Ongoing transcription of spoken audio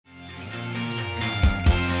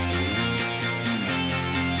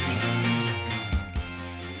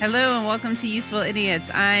Hello and welcome to Useful Idiots.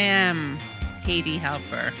 I am Katie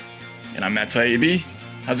Halper. And I'm Matt Taibbi.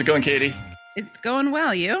 How's it going, Katie? It's going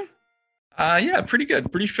well. You? Yeah, pretty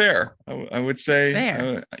good, pretty fair. I would say,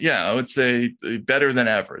 Fair. I would say better than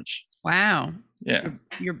average. Wow. Yeah,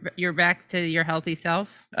 You're back to your healthy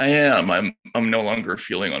self. I am. I'm no longer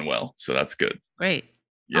feeling unwell, so that's good. Great.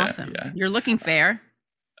 Yeah, Awesome. yeah. You're looking fair.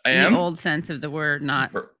 I In am. the old sense of the word,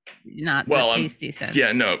 not Well, the pasty sense.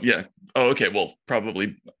 yeah, no, yeah. Oh, okay. Well,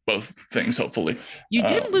 probably both things. Hopefully. You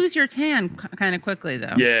did lose your tan kind of quickly,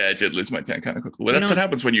 though. Yeah, I did lose my tan kind of quickly. Well, that's what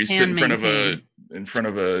happens when you sit in front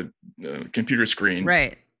of a computer screen,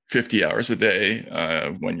 right? 50 hours a day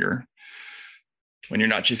when you're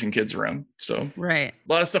not chasing kids around. So right.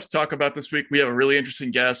 A lot of stuff to talk about this week. We have a really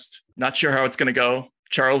interesting guest. Not sure how it's going to go.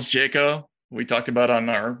 Charles Jaco, we talked about on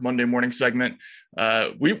our Monday morning segment.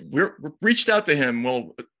 We reached out to him.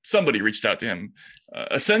 Well, somebody reached out to him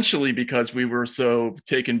essentially because we were so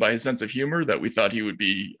taken by his sense of humor that we thought he would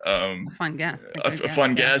be a fun guest, a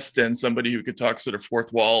fun guest and somebody who could talk sort of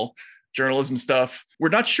fourth wall journalism stuff. We're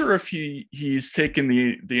not sure if he's taken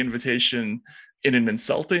the invitation in an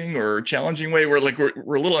insulting or challenging way. We're a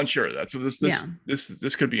little unsure of that. So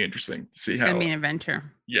this could be interesting to see. It's gonna be an adventure.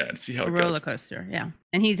 Yeah, to see how it roller goes. coaster. Yeah,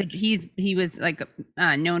 and he was like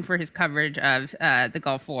known for his coverage of the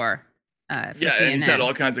Gulf War. And he's had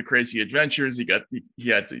all kinds of crazy adventures. He got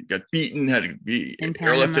beaten, had to be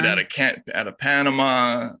airlifted out of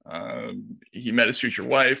Panama. He met his future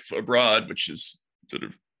wife abroad, which is sort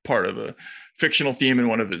of part of a fictional theme in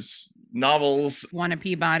one of his novels. Won a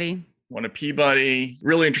Peabody.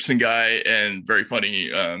 Really interesting guy and very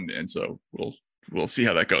funny. And so we'll see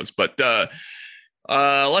how that goes. But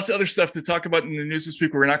lots of other stuff to talk about in the news this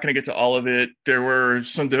week. We're not going to get to all of it. There were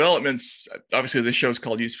some developments. Obviously, the show is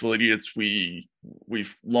called Useful Idiots.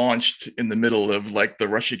 We've launched in the middle of like the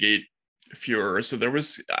Russiagate furor. So there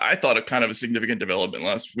was, I thought, a kind of a significant development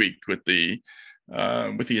last week with the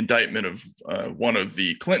indictment of one of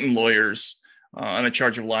the Clinton lawyers on a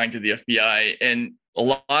charge of lying to the FBI. And a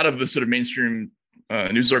lot of the sort of mainstream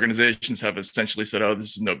news organizations have essentially said, "Oh,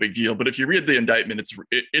 this is no big deal." But if you read the indictment,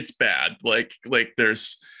 it's bad. Like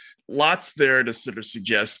there's lots there to sort of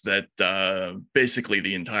suggest that basically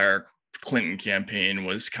the entire Clinton campaign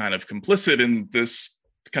was kind of complicit in this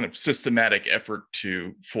kind of systematic effort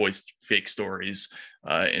to foist fake stories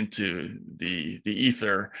into the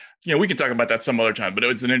ether. We can talk about that some other time, but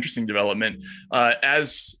it's an interesting development.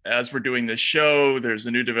 As we're doing this show, there's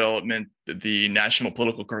a new development. The national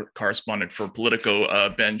political correspondent for Politico,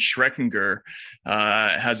 Ben Schreckinger,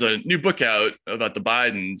 has a new book out about the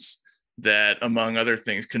Bidens that, among other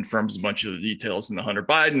things, confirms a bunch of the details in the Hunter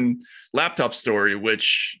Biden laptop story,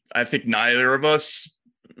 which I think neither of us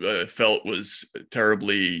felt was a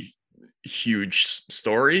terribly huge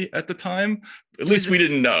story at the time. At least we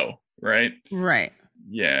didn't know, right? Right.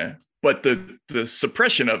 Yeah, but the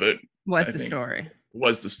suppression of it was the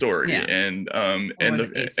story. Yeah. And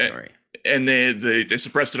they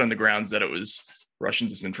suppressed it on the grounds that it was Russian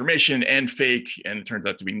disinformation and fake, and it turns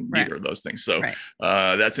out to be neither of those things. So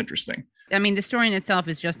that's interesting. I mean, the story in itself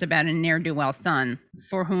is just about a ne'er-do-well son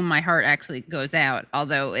for whom my heart actually goes out,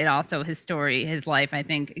 although it also, his life, I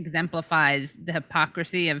think, exemplifies the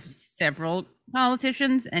hypocrisy of several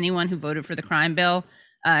politicians, anyone who voted for the crime bill,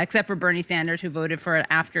 except for Bernie Sanders, who voted for it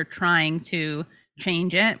after trying to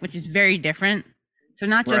change it, which is very different. So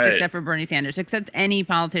not just except for Bernie Sanders, except any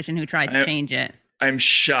politician who tried to change it. I'm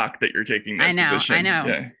shocked that you're taking that position. I know.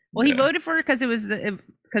 Yeah. Well, he voted for it because it was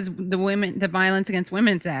because the Violence Against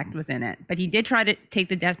Women's Act was in it, but he did try to take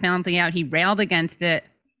the death penalty out. He railed against it.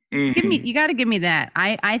 Mm-hmm. You got to give me that.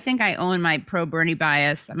 I think I own my pro Bernie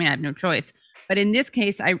bias. I mean, I have no choice, but in this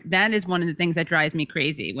case, that is one of the things that drives me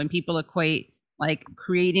crazy when people equate like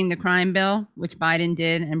creating the crime bill, which Biden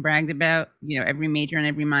did and bragged about. Every major and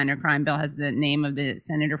every minor crime bill has the name of the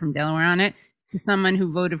senator from Delaware on it, to someone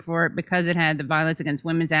who voted for it because it had the Violence Against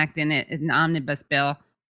Women's Act in it, an omnibus bill,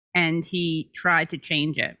 and he tried to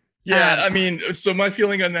change it. Yeah, I mean, so my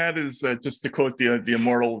feeling on that is just to quote the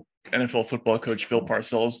immortal NFL football coach Bill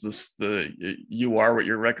Parcells, you are what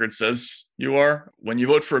your record says you are. When you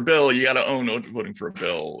vote for a bill, you got to own voting for a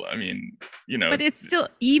bill. I mean, But it's still,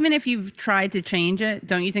 even if you've tried to change it,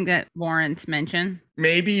 don't you think that warrants mention?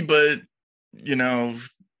 Maybe, but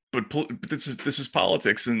but this is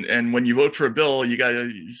politics, and when you vote for a bill, you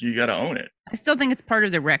gotta own it. I still think it's part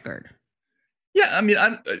of the record. Yeah, I mean,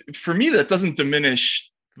 for me, that doesn't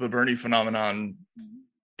diminish the Bernie phenomenon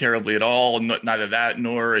terribly at all. Neither that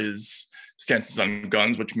nor his stances on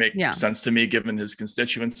guns, which make sense to me given his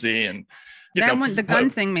constituency. And the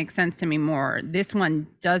guns thing makes sense to me more. This one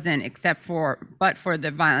doesn't, but for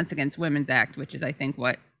the Violence Against Women's Act, which is, I think,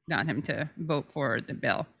 what got him to vote for the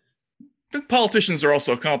bill. The politicians are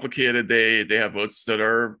also complicated. They have votes that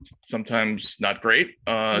are sometimes not great.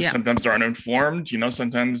 Sometimes they're uninformed.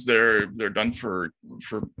 Sometimes they're done for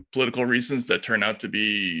political reasons that turn out to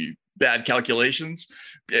be bad calculations.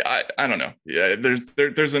 I don't know. Yeah,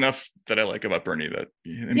 there's enough that I like about Bernie that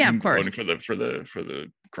of course, voting for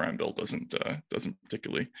the crime bill doesn't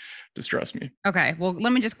particularly distress me. Okay, well,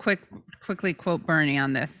 let me just quickly quote Bernie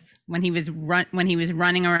on this. When he was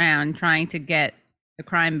running around trying to get the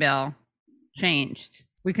crime bill changed.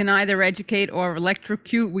 We can either educate or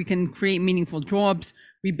electrocute. We can create meaningful jobs,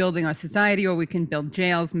 rebuilding our society, or we can build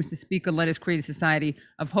jails. Mr. Speaker, let us create a society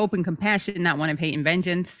of hope and compassion, not one of hate and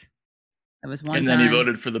vengeance. That was one. And then he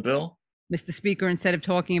voted for the bill. Mr. Speaker, instead of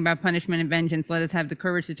talking about punishment and vengeance, let us have the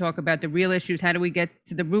courage to talk about the real issues. How do we get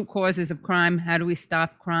to the root causes of crime? How do we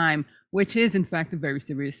stop crime, which is, in fact, a very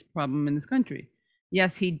serious problem in this country?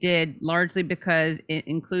 Yes, he did, largely because it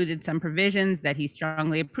included some provisions that he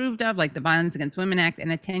strongly approved of, like the Violence Against Women Act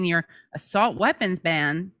and a 10-year assault weapons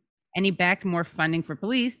ban, and he backed more funding for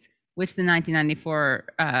police, which the 1994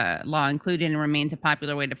 law included and remains a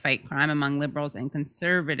popular way to fight crime among liberals and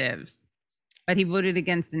conservatives. But he voted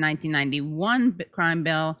against the 1991 crime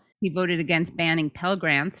bill. He voted against banning Pell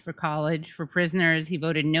Grants for college for prisoners. He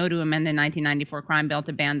voted no to amend the 1994 crime bill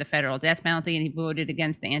to ban the federal death penalty, and he voted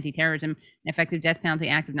against the Anti-Terrorism and Effective Death Penalty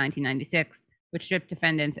Act of 1996, which stripped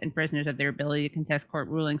defendants and prisoners of their ability to contest court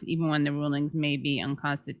rulings, even when the rulings may be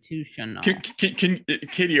unconstitutional.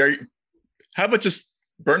 Katie, how about just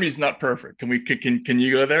Bernie's not perfect? Can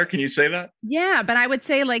you go there? Can you say that? Yeah, but I would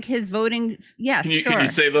say like his voting. Yes, sure. Can you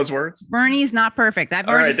say those words? Bernie's not perfect. I've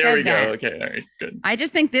already said that. All right, there we go. Okay, all right, good. I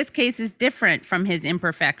just think this case is different from his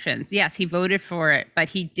imperfections. Yes, he voted for it, but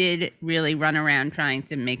he did really run around trying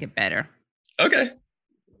to make it better. Okay.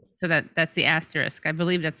 So that's the asterisk. I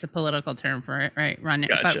believe that's the political term for it, right?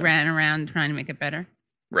 Gotcha. But ran around trying to make it better.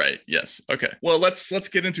 Right. Yes. Okay. Well, let's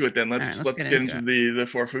get into it then. Let's get into the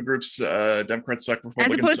four food groups. Democrats suck.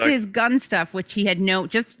 Republicans as opposed suck. to his gun stuff, which he had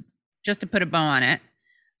just to put a bow on it.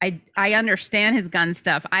 I understand his gun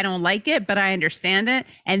stuff. I don't like it, but I understand it.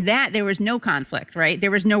 And that there was no conflict, right?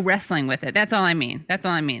 There was no wrestling with it. That's all I mean.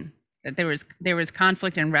 That there was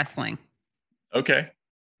conflict in wrestling. Okay.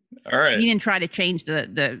 All right. He didn't try to change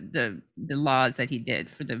the laws that he did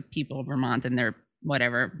for the people of Vermont and their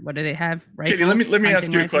whatever. What do they have? Rifles? Katie, let me ask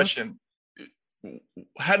you a question.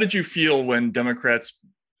 How did you feel when Democrats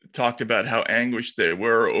talked about how anguished they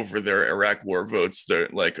were over their Iraq war votes? They're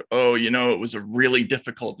like, oh, it was a really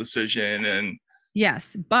difficult decision. And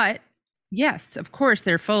yes, of course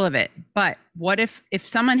they're full of it. But what if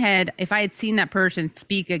I had seen that person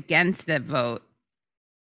speak against that vote,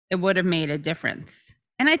 it would have made a difference.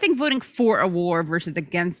 And I think voting for a war versus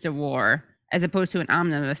against a war, as opposed to an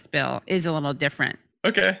omnibus bill, is a little different.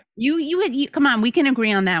 Okay. You come on, we can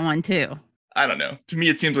agree on that one too. I don't know. To me,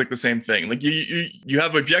 it seems like the same thing. Like you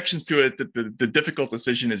have objections to it. That the difficult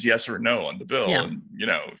decision is yes or no on the bill, and you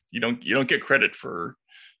don't get credit for.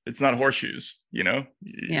 It's not horseshoes. Yeah.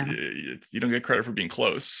 You don't get credit for being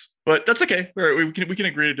close. But that's okay. We can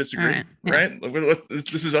agree to disagree, right?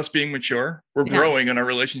 This is us being mature. We're growing in our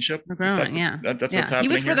relationship. We're growing. That's what's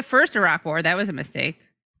happening. He was for the first Iraq war. That was a mistake.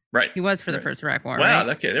 Right. He was for the first Iraq war. Wow.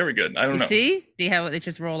 Right? Okay. There we go. I don't know. See how it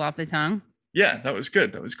just rolled off the tongue? Yeah, that was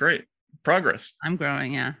good. That was great. Progress. I'm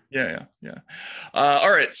growing. Yeah.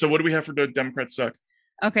 All right. So what do we have for Democrats suck?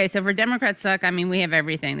 Okay. So for Democrats suck, we have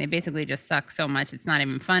everything. They basically just suck so much. It's not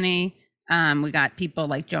even funny. We got people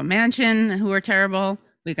like Joe Manchin who are terrible.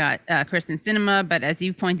 We got Kristen Sinema. But as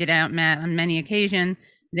you've pointed out, Matt, on many occasions,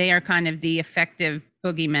 they are kind of the effective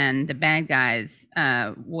boogeymen, the bad guys,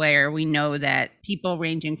 where we know that people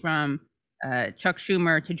ranging from Chuck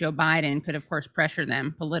Schumer to Joe Biden could, of course, pressure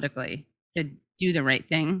them politically to do the right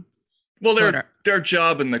thing. Well, their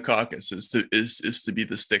job in the caucus is to be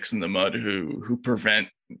the sticks in the mud who prevent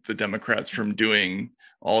the Democrats from doing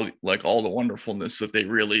all the wonderfulness that they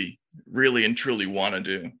really, really and truly want to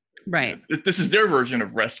do. Right. This is their version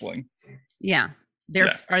of wrestling. Yeah.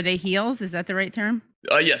 Are they heels? Is that the right term?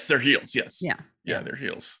 Yes, they're heels. Yes. Yeah. Yeah, they're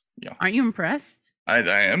heels. Yeah. Aren't you impressed? I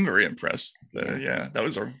am very impressed. That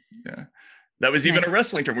was even a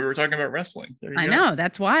wrestling term. We were talking about wrestling. I know.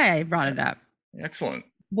 That's why I brought it up. Excellent.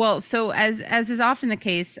 Well, so as is often the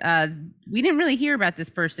case, we didn't really hear about this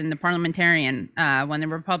person, the parliamentarian, when the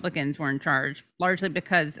Republicans were in charge, largely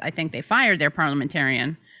because I think they fired their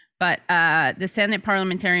parliamentarian. But the Senate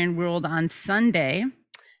parliamentarian ruled on Sunday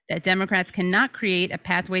that Democrats cannot create a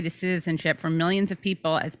pathway to citizenship for millions of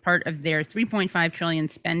people as part of their $3.5 trillion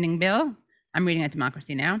spending bill. I'm reading at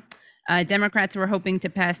Democracy Now! Democrats were hoping to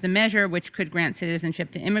pass the measure, which could grant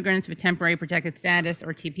citizenship to immigrants with temporary protected status,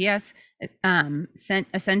 or TPS,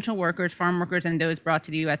 essential workers, farm workers, and those brought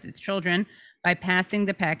to the U.S. as children, by passing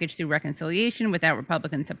the package through reconciliation without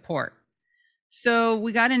Republican support. So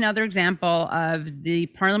we got another example of the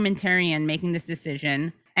parliamentarian making this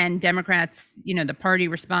decision, and Democrats, the party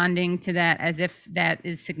responding to that as if that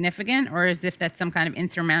is significant or as if that's some kind of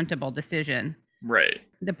insurmountable decision. Right.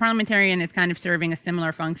 The parliamentarian is kind of serving a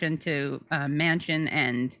similar function to Manchin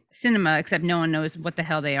and Sinema, except no one knows what the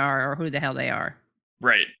hell they are or who the hell they are.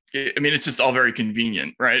 Right. I mean, it's just all very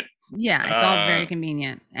convenient, right? Yeah, it's all very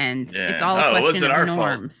convenient, and it's all a question of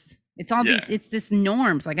norms. Fault. It's all it's this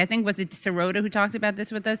norms. Like, I think, was it Sirota who talked about this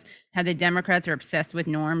with us? How the Democrats are obsessed with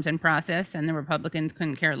norms and process, and the Republicans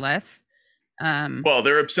couldn't care less. Well,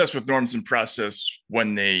 they're obsessed with norms and process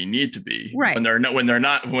when they need to be. Right. When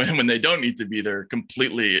they don't need to be, they're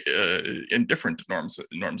completely indifferent to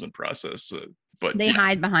norms and process. But they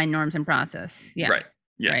hide behind norms and process. Yeah. Right.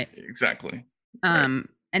 Yeah. Right. Exactly. Right.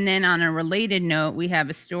 And then on a related note, we have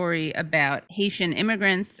a story about Haitian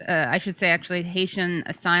immigrants. I should say, actually, Haitian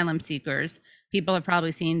asylum seekers. People have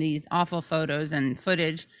probably seen these awful photos and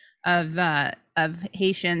footage of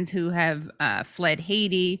Haitians who have fled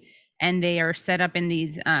Haiti. And they are set up in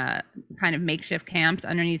these kind of makeshift camps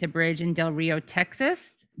underneath a bridge in Del Rio,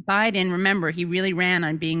 Texas. Biden, remember, he really ran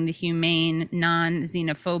on being the humane,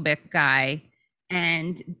 non-xenophobic guy.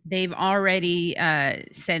 And they've already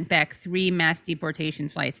sent back 3 mass deportation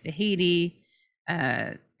flights to Haiti.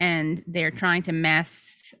 And they're trying to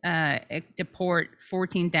mass deport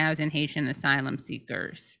 14,000 Haitian asylum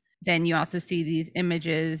seekers. Then you also see these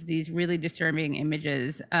images, these really disturbing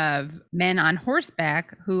images of men on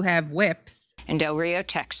horseback who have whips. In Del Rio,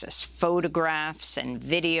 Texas, photographs and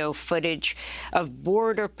video footage of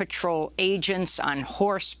Border Patrol agents on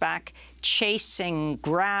horseback chasing,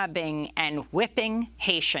 grabbing, and whipping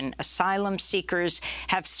Haitian asylum seekers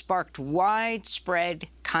have sparked widespread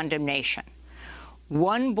condemnation.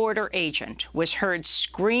 One border agent was heard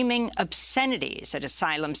screaming obscenities at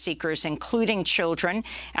asylum seekers, including children,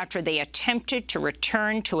 after they attempted to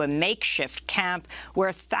return to a makeshift camp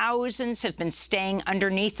where thousands have been staying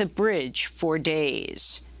underneath a bridge for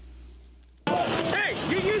days. Hey,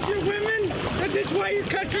 you use your women? This is why your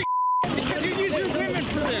country because you use your women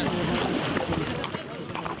for this.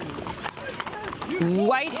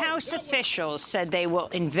 White House officials said they will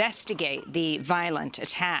investigate the violent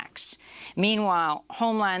attacks. Meanwhile,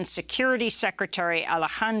 Homeland Security Secretary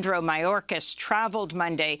Alejandro Mayorkas traveled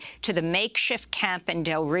Monday to the makeshift camp in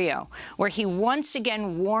Del Rio, where he once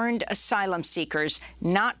again warned asylum seekers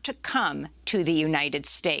not to come to the United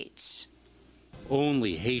States.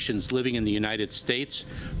 Only Haitians living in the United States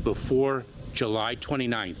before July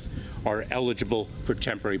 29th are eligible for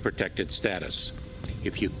temporary protected status.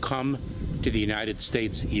 If you come to the United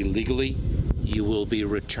States illegally, you will be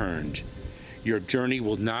returned. Your journey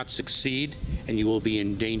will not succeed, and you will be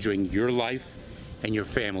endangering your life and your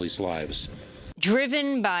family's lives.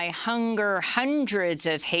 Driven by hunger, hundreds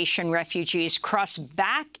of Haitian refugees cross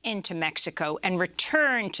back into Mexico and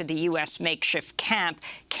return to the U.S. makeshift camp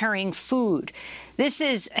carrying food. This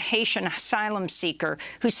is a Haitian asylum seeker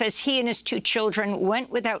who says he and his 2 children went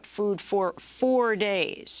without food for 4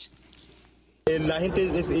 days. People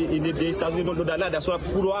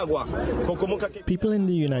in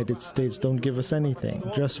the United States don't give us anything,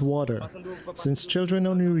 just water. Since children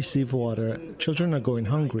only receive water, children are going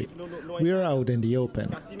hungry. We are out in the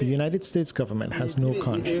open. The United States government has no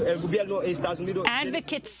conscience.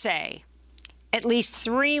 Advocates say at least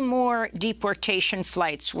 3 more deportation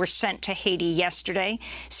flights were sent to Haiti yesterday.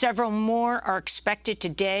 Several more are expected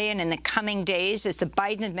today and in the coming days as the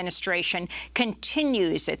Biden administration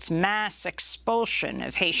continues its mass expulsion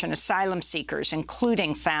of Haitian asylum seekers,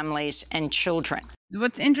 including families and children.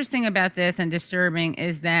 What's interesting about this and disturbing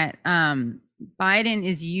is that Biden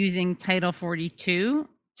is using Title 42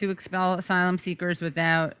 to expel asylum seekers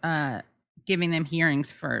without giving them hearings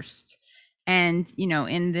first. And,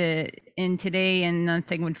 in today, and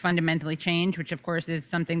nothing would fundamentally change, which, of course, is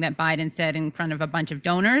something that Biden said in front of a bunch of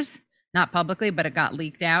donors, not publicly, but it got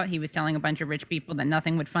leaked out. He was telling a bunch of rich people that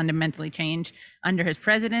nothing would fundamentally change under his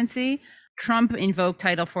presidency. Trump invoked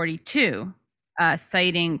Title 42,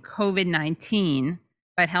 citing COVID-19,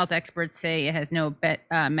 but health experts say it has no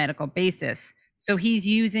medical basis. So he's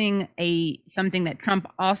using something that Trump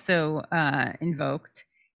also invoked.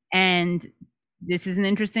 And this is an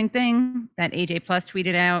interesting thing that AJ Plus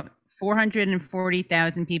tweeted out.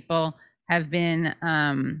 440,000 people have been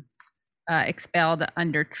expelled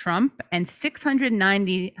under Trump and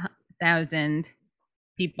 690,000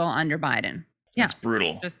 people under Biden. That's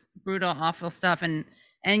brutal. Just brutal, awful stuff. And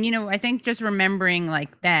And, I think just remembering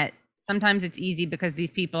like that, sometimes it's easy because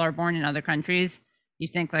these people are born in other countries. You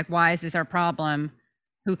think like, why is this our problem?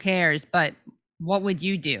 Who cares? But what would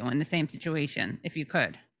you do in the same situation if you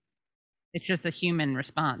could? It's just a human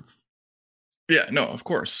response. Yeah, no, of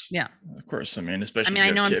course. Yeah. Of course. I mean, especially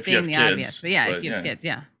I know I'm stating the obvious, but if you have kids,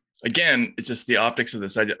 yeah. Again, it's just the optics of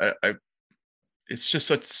this. It's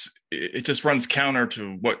just it just runs counter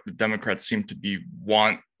to what the Democrats seem to be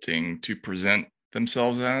wanting to present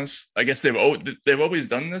themselves as. I guess they've always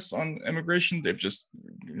done this on immigration. They've just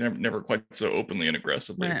never quite so openly and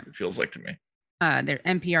aggressively. Right. It feels like to me. Their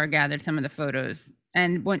NPR gathered some of the photos,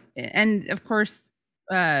 and of course,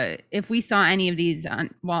 if we saw any of these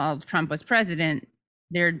while Trump was president,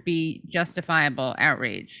 there'd be justifiable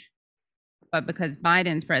outrage. But because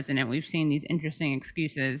Biden's president, we've seen these interesting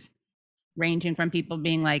excuses, ranging from people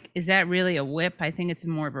being like, "Is that really a whip? I think it's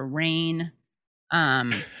more of a rein."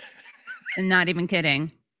 And not even kidding.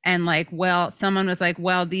 And like, well, someone was like,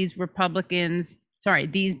 well, these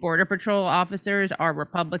Border Patrol officers are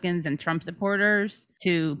Republicans and Trump supporters.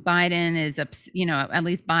 To Biden is, at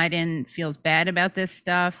least Biden feels bad about this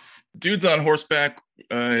stuff. Dudes on horseback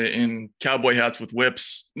in cowboy hats with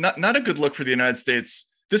whips. Not a good look for the United States.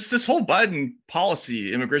 This whole Biden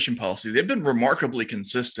policy, immigration policy, they've been remarkably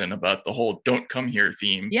consistent about the whole "don't come here"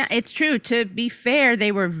 theme. Yeah, it's true. To be fair,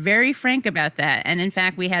 they were very frank about that. And in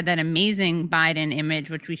fact, we had that amazing Biden image,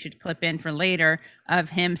 which we should clip in for later, of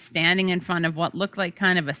him standing in front of what looked like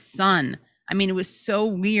kind of a sun. I mean, it was so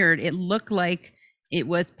weird. It looked like it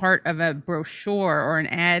was part of a brochure or an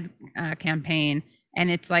ad campaign. And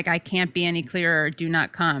it's like, "I can't be any clearer, do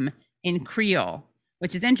not come," in Creole.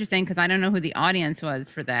 Which is interesting because I don't know who the audience was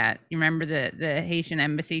for that. You remember the Haitian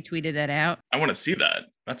embassy tweeted that out? I want to see that.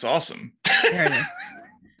 That's awesome. There it is.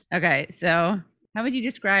 Okay, so how would you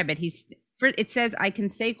describe it? It says, "I can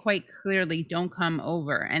say quite clearly, don't come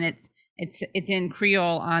over," and it's in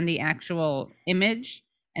Creole on the actual image,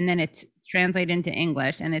 and then it's translated into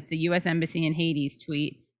English, and it's the U.S. Embassy in Haiti's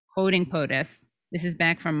tweet quoting POTUS. This is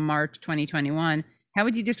back from March 2021. How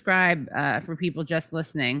would you describe for people just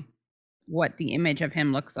listening what the image of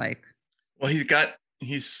him looks like? Well,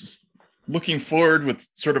 he's looking forward with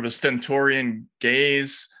sort of a stentorian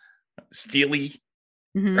gaze, steely,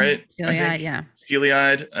 right? Steely-eyed, yeah.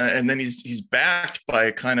 Steely-eyed, and then he's backed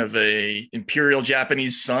by kind of a imperial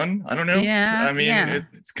Japanese sun. I don't know. Yeah, I mean,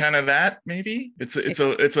 it's kind of that maybe. It's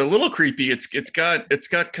a little creepy. It's got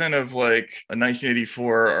kind of like a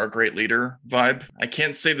 1984 Our Great Leader vibe. I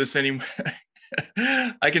can't say this anymore.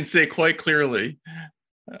 I can say quite clearly.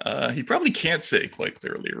 He probably can't say quite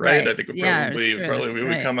clearly, right? I think it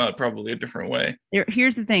would come out probably a different way.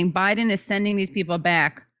 Here's the thing: Biden is sending these people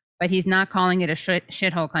back, but he's not calling it a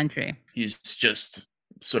shithole country. He's just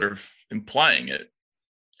sort of implying it.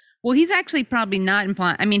 Well, he's actually probably not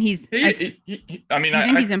implying. I mean, he's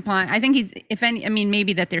implying. I think he's, if any, I mean,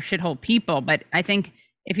 maybe that they're shithole people, but I think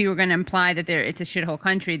if he were going to imply that it's a shithole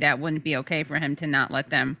country, that wouldn't be okay for him to not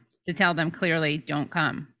to tell them clearly, don't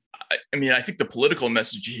come. I mean, I think the political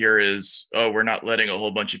message here is, we're not letting a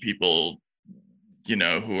whole bunch of people,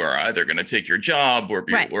 who are either going to take your job or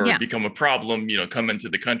become a problem, come into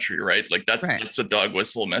the country, right? Like that's a dog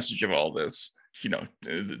whistle message of all this.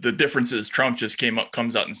 The difference is Trump just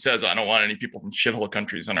comes out and says, "I don't want any people from shithole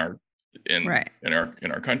countries in our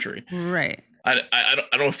country." Right. I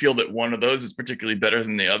don't feel that one of those is particularly better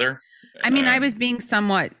than the other. I mean, I was being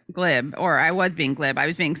somewhat glib, or I was being glib. I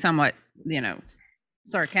was being somewhat,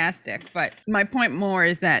 sarcastic, but my point more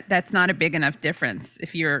is that that's not a big enough difference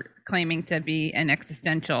if you're claiming to be an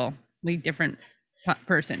existentially different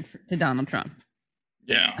person to Donald Trump.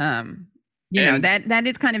 Yeah. That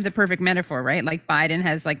is kind of the perfect metaphor, right? Like Biden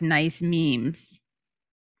has like nice memes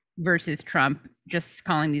versus Trump just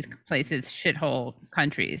calling these places shithole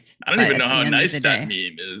countries. I don't even know how nice that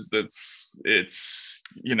meme is. It's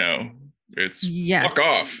fuck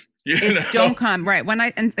off. Don't come, right? When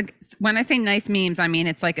I say nice memes, I mean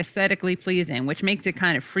it's like aesthetically pleasing, which makes it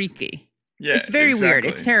kind of freaky. Yeah, it's very weird.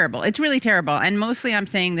 It's terrible. It's really terrible. And mostly I'm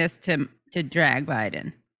saying this to drag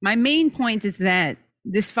Biden. My main point is that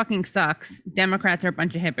this fucking sucks. Democrats are a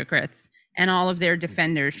bunch of hypocrites, and all of their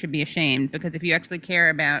defenders should be ashamed, because if you actually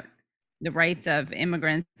care about the rights of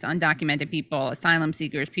immigrants, undocumented people, asylum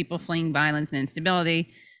seekers, people fleeing violence and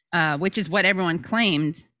instability, which is what everyone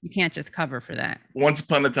claimed, you can't just cover for that. Once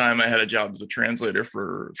upon a time, I had a job as a translator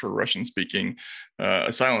for Russian-speaking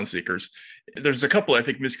asylum seekers. There's a couple, I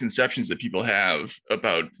think, misconceptions that people have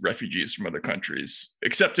about refugees from other countries.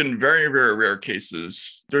 Except in very, very rare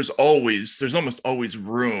cases, there's almost always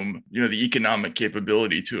room, the economic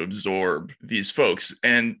capability to absorb these folks.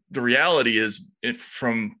 And the reality is,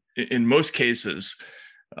 in most cases,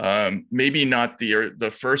 maybe not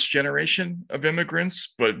the first generation of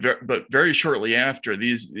immigrants, but very shortly after,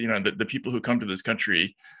 these, the people who come to this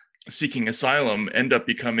country seeking asylum end up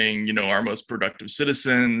becoming, our most productive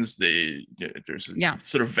citizens. There's a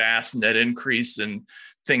sort of vast net increase in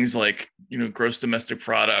things like, gross domestic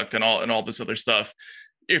product and all this other stuff.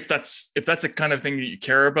 If that's a kind of thing that you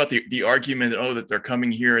care about, the argument, that they're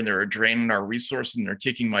coming here and they're draining our resources and they're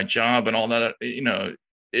taking my job and all that,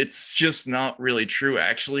 it's just not really true.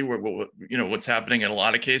 Actually, what's happening in a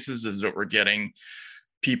lot of cases is that we're getting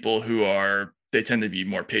people who they tend to be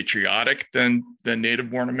more patriotic than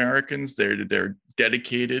native-born Americans. They're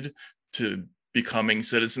dedicated to becoming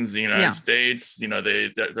citizens of the United States.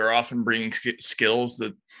 They're often bringing skills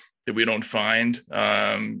that we don't find,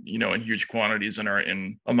 in huge quantities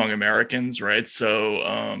among Americans, right?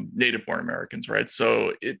 So native-born Americans, right?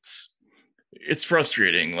 So it's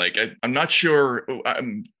frustrating. Like I'm not sure.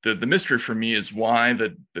 The mystery for me is why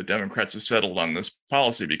the Democrats have settled on this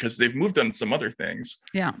policy, because they've moved on some other things.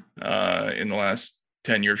 In the last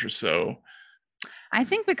 10 years or so. I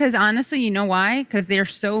think because honestly, you know why? Because they're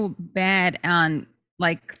so bad on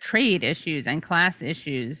like trade issues and class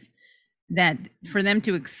issues that for them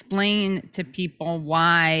to explain to people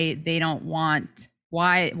why they don't want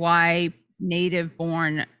why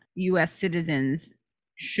native-born U.S. citizens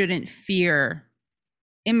shouldn't fear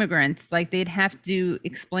immigrants, like they'd have to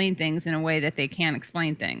explain things in a way that they can't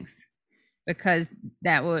explain things, because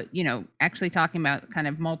that would, actually talking about kind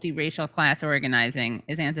of multiracial class organizing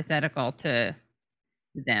is antithetical to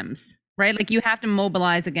the Dems, right? Like you have to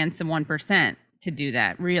mobilize against the 1% to do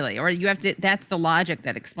that, really, or you have to, that's the logic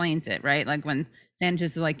that explains it, right? Like when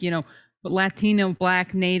Sanchez is like, Latino,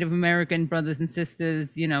 Black, Native American brothers and sisters,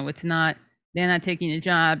 they're not taking your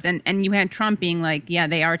jobs. And you had Trump being like, yeah,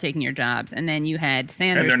 they are taking your jobs. And then you had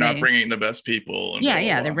Sanders. And they're not bringing the best people. And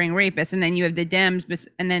they're bringing rapists. And then you have the Dems.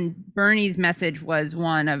 And then Bernie's message was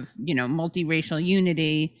one of, multiracial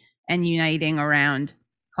unity and uniting around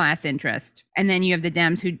class interest. And then you have the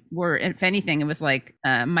Dems who were, if anything, it was like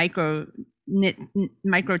micro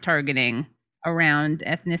targeting around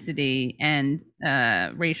ethnicity and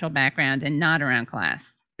racial background and not around class.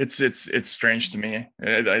 It's strange to me.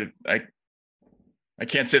 I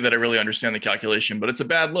can't say that I really understand the calculation, but it's a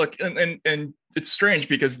bad look. And it's strange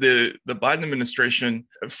because the Biden administration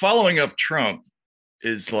following up Trump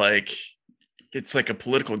is like, it's like a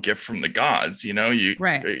political gift from the gods. You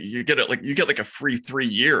get it, you get like a free 3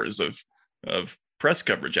 years of press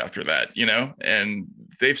coverage after that, and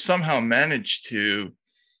they've somehow managed to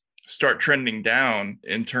start trending down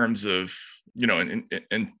in terms of,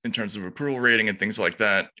 in terms of approval rating and things like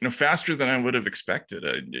that, faster than I would have expected.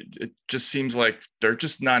 It just seems like they're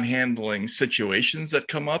just not handling situations that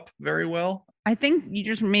come up very well. I think you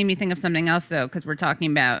just made me think of something else, though, because we're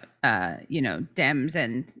talking about, Dems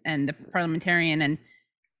and the parliamentarian, and,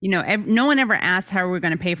 no one ever asked how we're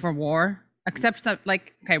going to pay for war, except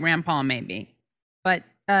Rand Paul maybe. But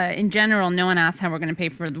in general, no one asked how we're going to pay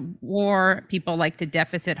for the war. People like to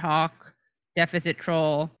deficit hawk, deficit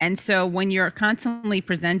troll. And so when you're constantly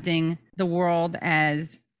presenting the world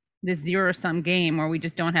as this zero-sum game where we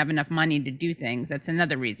just don't have enough money to do things, that's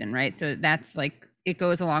another reason, right? So that's like, it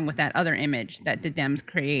goes along with that other image that the Dems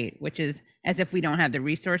create, which is as if we don't have the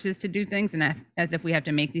resources to do things and as if we have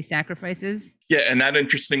to make these sacrifices. Yeah, and that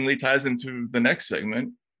interestingly ties into the next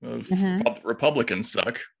segment of Republicans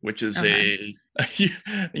Suck, which is a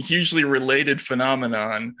hugely related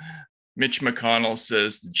phenomenon. Mitch McConnell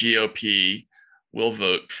says the GOP will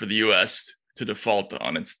vote for the U.S. to default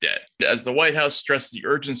on its debt. As the White House stressed the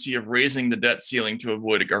urgency of raising the debt ceiling to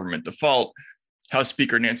avoid a government default, House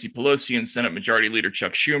Speaker Nancy Pelosi and Senate Majority Leader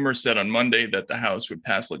Chuck Schumer said on Monday that the House would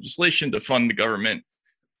pass legislation to fund the government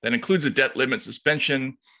that includes a debt limit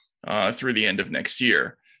suspension through the end of next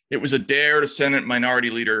year. It was a dare to Senate Minority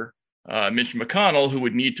Leader Mitch McConnell, who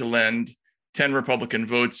would need to lend 10 Republican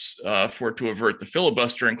votes to avert the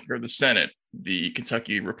filibuster and clear the Senate. The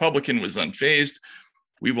Kentucky Republican was unfazed.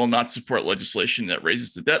 We will not support legislation that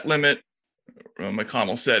raises the debt limit,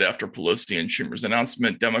 McConnell said after Pelosi and Schumer's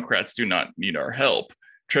announcement. Democrats do not need our help.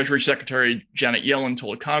 Treasury Secretary Janet Yellen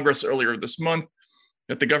told Congress earlier this month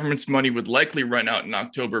that the government's money would likely run out in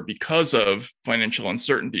October because of financial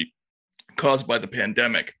uncertainty caused by the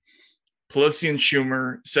pandemic. Pelosi and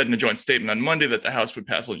Schumer said in a joint statement on Monday that the House would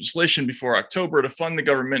pass legislation before October to fund the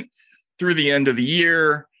government through the end of the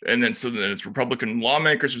year. And then it's Republican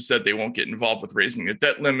lawmakers who said they won't get involved with raising the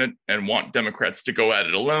debt limit and want Democrats to go at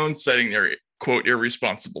it alone, citing their, quote,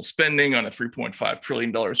 irresponsible spending on a $3.5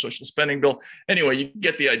 trillion social spending bill. Anyway, you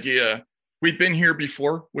get the idea. We've been here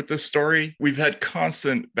before with this story. We've had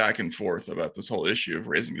constant back and forth about this whole issue of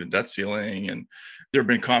raising the debt ceiling and There have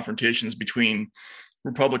been confrontations between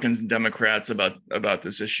Republicans and Democrats about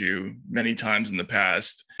this issue many times in the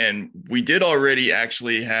past. And we did already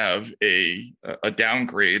actually have a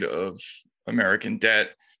downgrade of American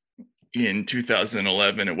debt in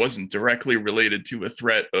 2011. It wasn't directly related to a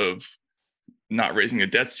threat of not raising a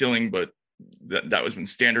debt ceiling, but that was when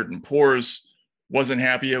Standard & Poor's wasn't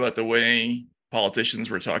happy about the way politicians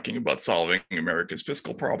were talking about solving America's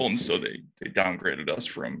fiscal problems. So they downgraded us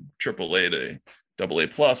from AAA to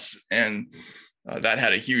AA+. And that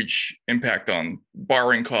had a huge impact on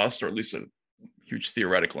borrowing costs, or at least a huge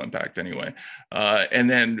theoretical impact anyway. And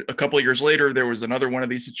then a couple of years later, there was another one of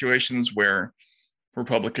these situations where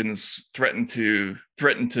Republicans threatened to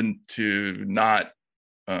not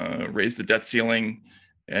raise the debt ceiling.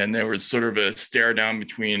 And there was sort of a stare down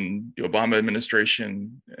between the Obama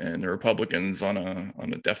administration and the Republicans on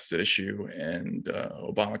a deficit issue, and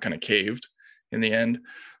Obama kind of caved in the end.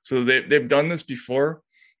 So they've done this before.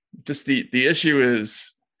 Just the issue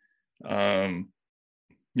is,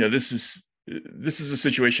 this is a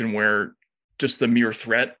situation where just the mere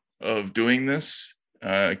threat of doing this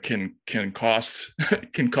can cost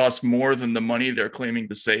more than the money they're claiming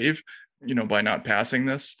to save, by not passing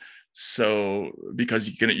this. So because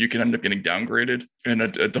you can end up getting downgraded, and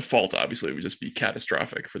a default obviously would just be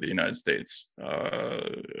catastrophic for the United States.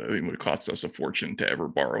 It would cost us a fortune to ever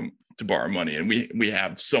borrow money, and we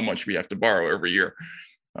have so much we have to borrow every year.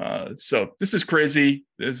 So this is crazy.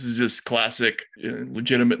 This is just classic,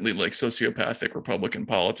 legitimately like sociopathic Republican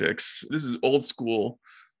politics. This is old school,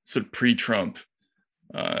 sort of pre-Trump,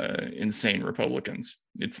 insane Republicans.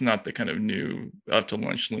 It's not the kind of new out to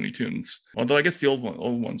lunch Looney Tunes. Although I guess the old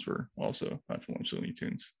ones were also out to lunch Looney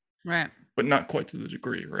Tunes, right? But not quite to the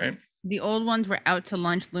degree, right? The old ones were out to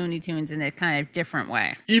lunch Looney Tunes in a kind of different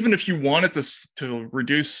way. Even if you wanted to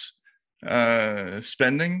reduce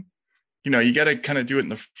spending, you got to kind of do it in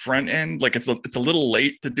the front end. Like it's a little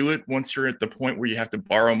late to do it once you're at the point where you have to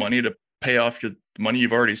borrow money to pay off the money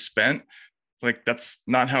you've already spent. Like that's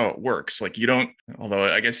not how it works. Like you don't, although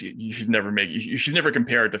I guess you should never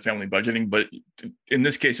compare it to family budgeting, but in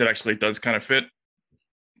this case, it actually does kind of fit.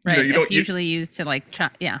 Right. It's usually used to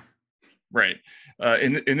yeah. Right.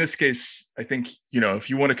 In this case, I think, if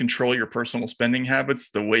you want to control your personal spending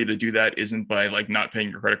habits, the way to do that isn't by not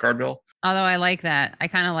paying your credit card bill. Although I like that. I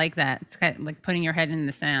kind of like that. It's kind of like putting your head in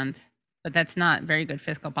the sand, but that's not very good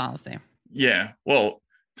fiscal policy. Yeah. Well,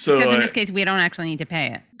 so except in this case, we don't actually need to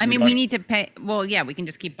pay it. I mean, we need to pay. Well, yeah, we can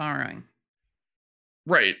just keep borrowing.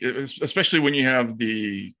 Right. Especially when you have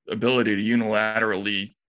the ability to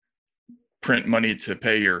unilaterally print money to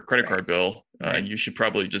pay your credit card bill. You should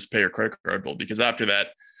probably just pay your credit card bill, because after that,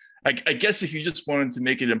 I guess if you just wanted to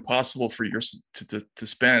make it impossible for you to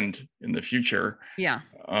spend in the future. Yeah.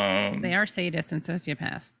 They are sadists and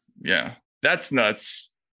sociopaths. Yeah. That's nuts.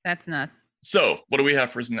 So what do we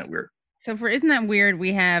have for Isn't That Weird? So for Isn't That Weird,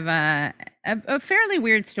 we have a fairly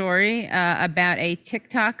weird story about a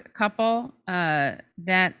TikTok couple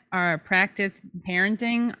that are practice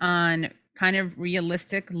parenting on kind of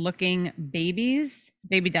realistic looking baby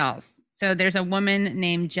dolls. So there's a woman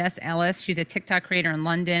named Jess Ellis. She's a TikTok creator in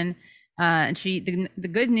London. And the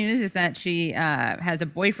good news is that she has a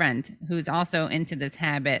boyfriend who's also into this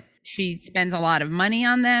habit. She spends a lot of money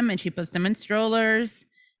on them, and she puts them in strollers.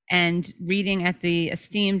 And reading at the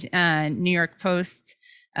esteemed New York Post,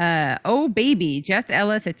 oh baby, Jess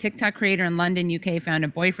Ellis, a TikTok creator in London, UK, found a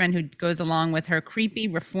boyfriend who goes along with her creepy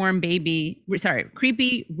reborn baby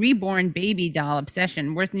doll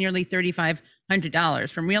obsession, worth nearly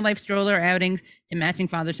 $3,500. From real life stroller outings to matching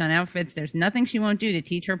father-son outfits, there's nothing she won't do to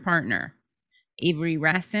teach her partner, Avery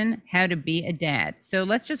Rassin, how to be a dad. So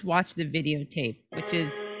let's just watch the videotape, which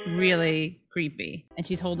is really creepy. And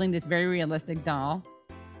she's holding this very realistic doll.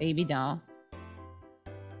 Baby doll.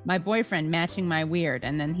 My boyfriend matching my weird,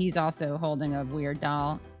 and then he's also holding a weird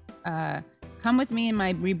doll. Come with me and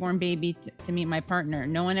my reborn baby to meet my partner.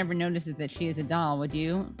 No one ever notices that she is a doll, would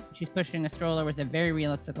you? She's pushing a stroller with a very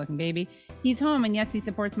realistic looking baby. He's home, and yes, he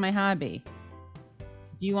supports my hobby.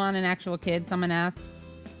 Do you want an actual kid? Someone asks,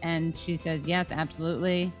 and she says yes,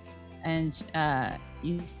 absolutely. And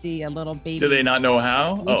you see a little baby. Do they not know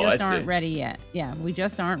how? We just aren't ready yet. Yeah, we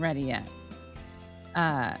just aren't ready yet.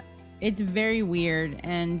 It's very weird,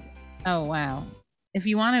 and oh wow, if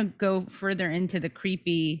you want to go further into the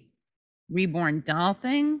creepy reborn doll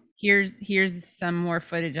thing, here's some more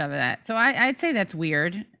footage of that. So I'd say that's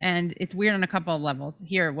weird, and it's weird on a couple of levels.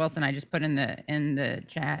 Here, Wilson, I just put in the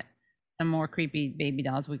chat some more creepy baby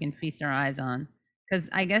dolls we can feast our eyes on, because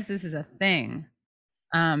I guess this is a thing.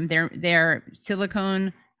 They're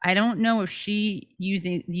silicone. I don't know if she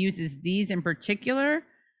uses these in particular,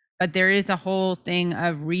 but there is a whole thing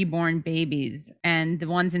of reborn babies, and the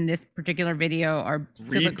ones in this particular video are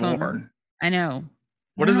silicone. Reborn. I know.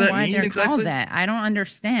 What I does don't know that why mean they're exactly? called that. I don't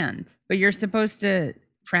understand. But you're supposed to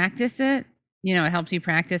practice it. You know, it helps you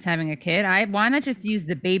practice having a kid. Why not just use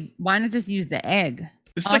the baby? Why not just use the egg?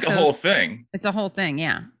 It's like a whole thing. It's a whole thing,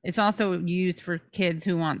 yeah. It's also used for kids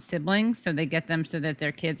who want siblings, so they get them so that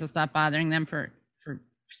their kids will stop bothering them for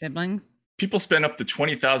siblings. People spend up to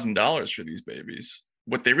 $20,000 for these babies.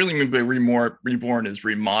 What they really mean by reborn is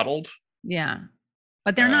remodeled. Yeah,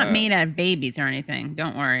 but they're not made out of babies or anything.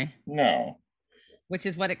 Don't worry. No. Which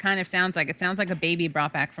is what it kind of sounds like. It sounds like a baby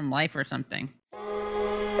brought back from life or something.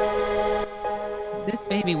 This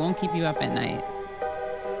baby won't keep you up at night.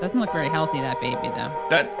 Doesn't look very healthy, that baby, though.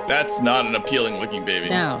 That's not an appealing looking baby.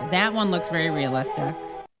 No, that one looks very realistic.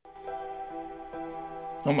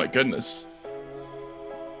 Oh my goodness.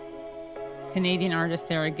 Canadian artist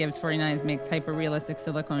Sarah Gibbs 49 makes hyper-realistic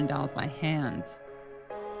silicone dolls by hand.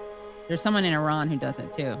 There's someone in Iran who does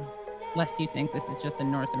it too. Lest you think this is just a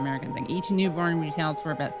North American thing. Each newborn retails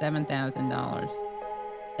for about $7,000.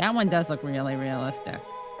 That one does look really realistic.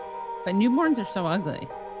 But newborns are so ugly.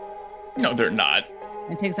 No, they're not.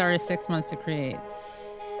 It takes artists 6 months to create.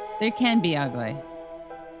 They can be ugly.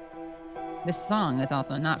 This song is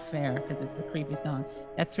also not fair because it's a creepy song.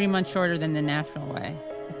 That's 3 months shorter than the natural way.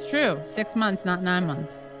 It's true. 6 months, not 9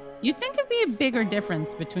 months. You'd think it'd be a bigger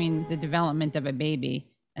difference between the development of a baby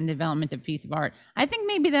and the development of a piece of art. I think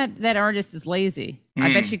maybe that artist is lazy.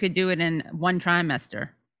 I bet she could do it in 1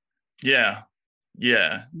 trimester. Yeah.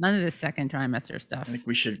 Yeah. None of the second trimester stuff. I think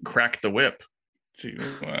we should crack the whip to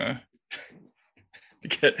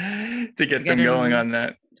get them going on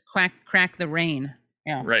that. Crack the rain.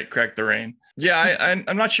 Yeah. Right. Crack the rain. Yeah.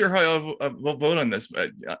 I'm not sure how I'll vote on this,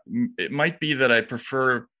 but it might be that I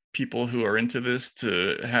prefer people who are into this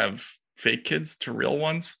to have fake kids to real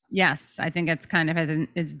ones. Yes. I think it's kind of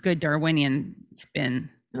it's good Darwinian spin.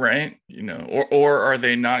 Right. You know, or are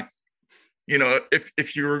they not? You know,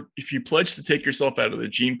 if you pledge to take yourself out of the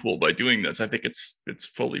gene pool by doing this, I think it's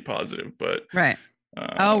fully positive. But right.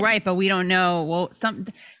 Right, but we don't know. Well,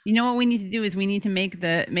 you know what we need to do is we need to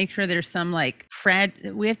make sure there's some like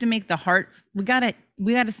we have to make the heart. We gotta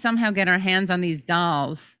somehow get our hands on these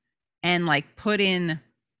dolls and like put in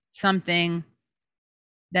something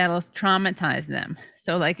that'll traumatize them.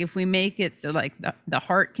 So like if we make it so like the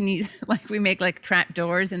heart can use, like we make like trap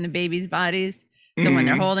doors in the baby's bodies. So when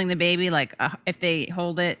they're holding the baby, like if they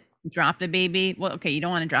hold it, drop the baby. Well, okay, you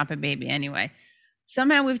don't want to drop a baby anyway.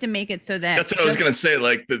 Somehow we have to make it so that's what I was going to say.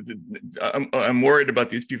 Like I'm worried about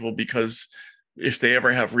these people because if they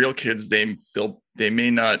ever have real kids, they may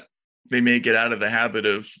get out of the habit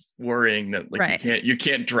of worrying that like you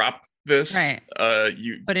can't drop this. Right.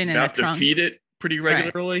 You have to feed it pretty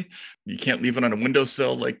regularly. Right. You can't leave it on a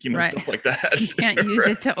windowsill, like, stuff like that. You can't use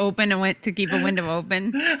it to open to keep a window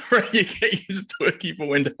open. Right. You can't use it to keep a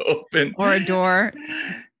window open. Or a door.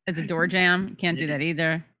 It's a door jam. You can't do that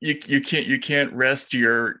either. You can't rest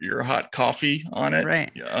your hot coffee on it.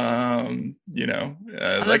 Right. Although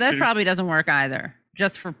that probably doesn't work either.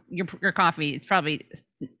 Just for your coffee, it's probably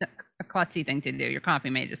a klutzy thing to do. Your coffee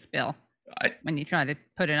may just spill when you try to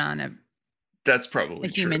put it on that's probably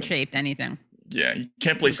a human shaped anything. Yeah, you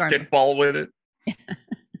can't play stickball with it.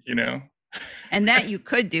 And that you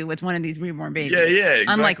could do with one of these reborn babies. Yeah, exactly.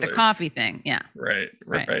 Unlike the coffee thing. Yeah. Right.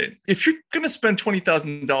 If you're going to spend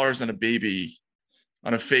 $20,000 on a baby,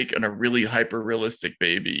 on a really hyper realistic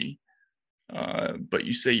baby, but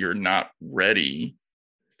you say you're not ready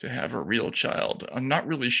to have a real child, I'm not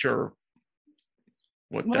really sure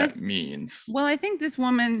what that means. Well, I think this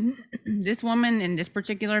woman in this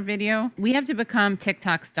particular video, we have to become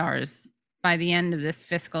TikTok stars by the end of this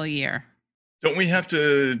fiscal year. Don't we have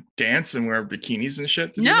to dance and wear bikinis and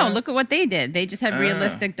shit? No, look at what they did. They just had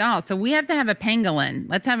realistic dolls. So we have to have a pangolin.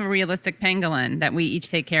 Let's have a realistic pangolin that we each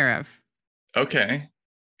take care of. Okay.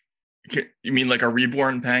 You mean like a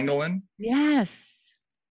reborn pangolin? Yes.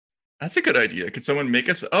 That's a good idea. Could someone make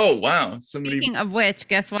us? Oh, wow. Speaking of which,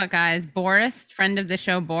 guess what, guys? Boris, friend of the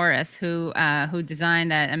show, Boris, who designed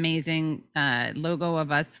that amazing logo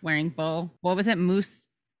of us wearing moose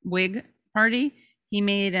wig party. He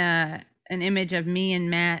made an image of me and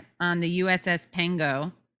Matt on the USS Pango,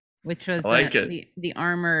 which was the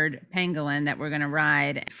armored pangolin that we're going to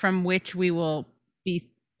ride, from which we will be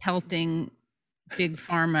pelting big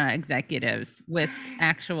pharma executives with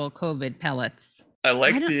actual COVID pellets. I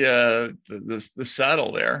like the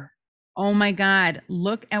saddle there. Oh my God!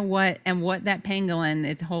 Look at what that pangolin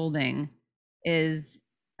is holding is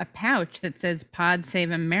a pouch that says "Pod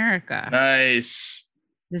Save America." Nice.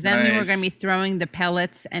 Does that mean we're going to be throwing the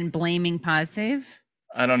pellets and blaming PodSave?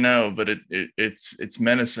 I don't know, but it's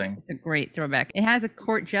menacing. It's a great throwback. It has a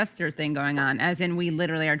court jester thing going on, as in we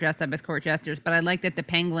literally are dressed up as court jesters. But I like that the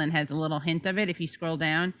penguin has a little hint of it. If you scroll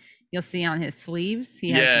down, you'll see on his sleeves.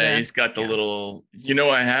 He's got the little.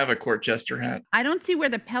 I have a court jester hat. I don't see where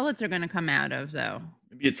the pellets are going to come out of, though.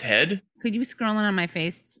 Maybe its head. Could you scroll in on my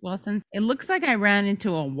face, Wilson? It looks like I ran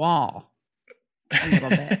into a wall a little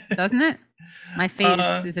bit, doesn't it? My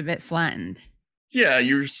face is a bit flattened. Yeah,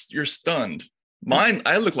 you're stunned. Mine,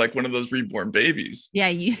 I look like one of those reborn babies. Yeah,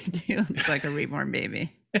 you do look like a reborn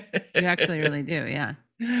baby. You actually really do, yeah.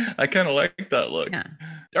 I kind of like that look. Yeah.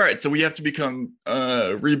 All right, so we have to become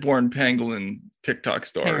reborn pangolin TikTok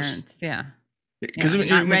stars. Parents, yeah. Because we're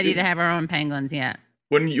not ready to have our own penguins yet.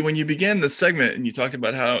 When you began the segment and you talked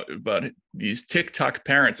about these TikTok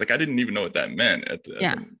parents, like I didn't even know what that meant.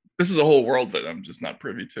 This is a whole world that I'm just not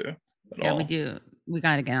privy to at all. Yeah, we do. We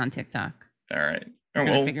got to get on TikTok. All right. We're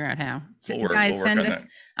going to figure out how. Guys, send us.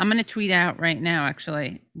 I'm going to tweet out right now,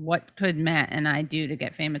 actually, what could Matt and I do to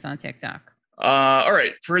get famous on TikTok? All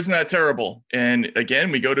right. For Isn't That Terrible? And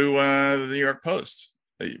again, we go to the New York Post.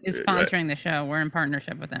 Is sponsoring the show. We're in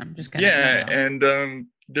partnership with them. Just and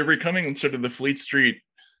they're becoming sort of the Fleet Street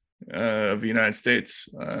of the United States.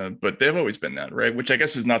 But they've always been that, right? Which I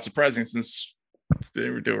guess is not surprising since they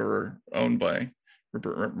were owned by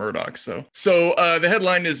Rupert Murdoch. So the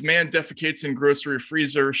headline is "Man defecates in grocery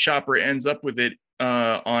freezer. Shopper ends up with it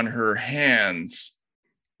on her hands."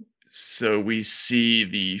 So we see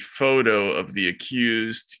the photo of the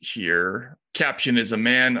accused here. Caption is "A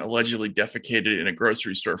man allegedly defecated in a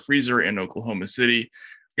grocery store freezer in Oklahoma City."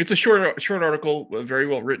 It's a short article, very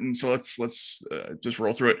well written. So let's just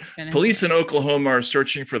roll through it. Police in Oklahoma are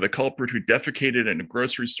searching for the culprit who defecated in a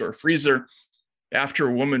grocery store freezer after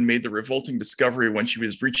a woman made the revolting discovery when she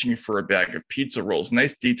was reaching for a bag of pizza rolls.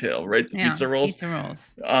 Nice detail, right? Pizza rolls.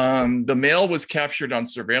 The male was captured on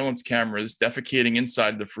surveillance cameras defecating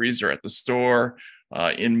inside the freezer at the store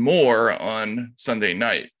in Moore on Sunday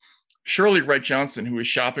night. Shirley Wright Johnson, who was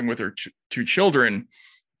shopping with her two children,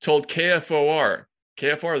 told KFOR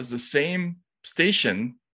is the same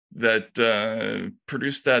station that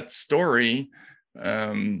produced that story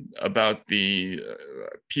about the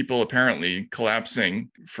people apparently collapsing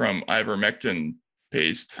from ivermectin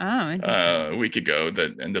paste a week ago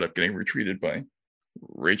that ended up getting retweeted by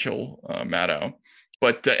Rachel Maddow.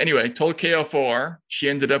 But anyway, told KFOR she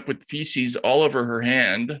ended up with feces all over her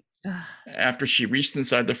hand after she reached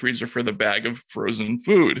inside the freezer for the bag of frozen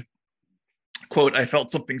food. Quote, "I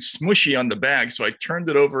felt something smushy on the bag, so I turned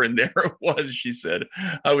it over and there it was," she said.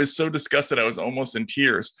 "I was so disgusted I was almost in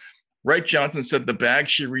tears." Wright Johnson said the bag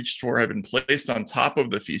she reached for had been placed on top of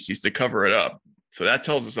the feces to cover it up. So that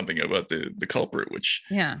tells us something about the culprit, which,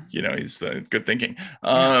 he's good thinking.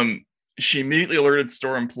 She immediately alerted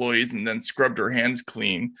store employees and then scrubbed her hands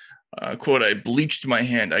clean. Quote, "I bleached my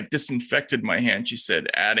hand. I disinfected my hand," she said,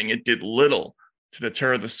 adding it did little to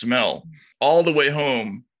deter the smell. All the way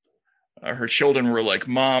home, her children were like,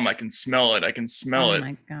 "Mom, I can smell it. I can smell it." Oh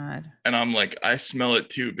my God. And I'm like, "I smell it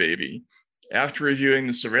too, baby." After reviewing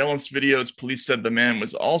the surveillance videos, police said the man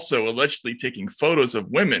was also allegedly taking photos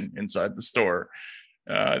of women inside the store.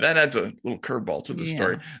 That adds a little curveball to the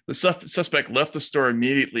story. The suspect left the store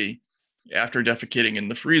immediately after defecating in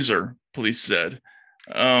the freezer, police said.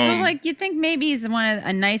 So, you think maybe he's a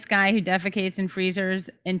nice guy who defecates in freezers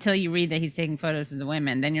until you read that he's taking photos of the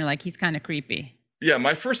women. Then you're like, he's kind of creepy. Yeah,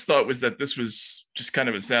 my first thought was that this was just kind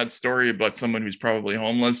of a sad story about someone who's probably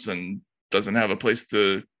homeless and doesn't have a place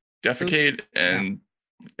to defecate,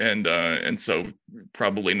 and so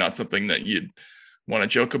probably not something that you'd want to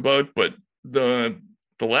joke about. But the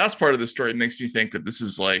last part of the story makes me think that this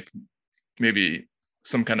is like maybe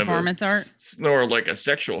some kind of performance art, or like a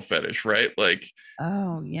sexual fetish, right? Like,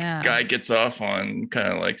 guy gets off on kind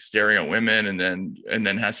of like staring at women and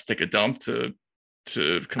then has to take a dump to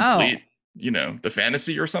complete the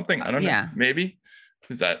fantasy or something. I don't know. Maybe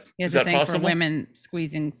is that possible? For women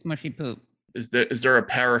squeezing smushy poop. Is there a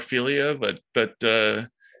paraphilia that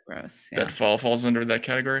gross, that falls under that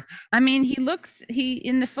category? I mean,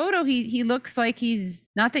 in the photo he looks like he's,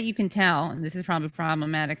 not that you can tell, and this is probably a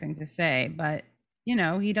problematic thing to say, but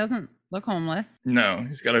he doesn't look homeless. No,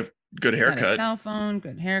 he's got a good haircut. Cell phone,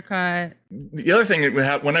 good haircut. The other thing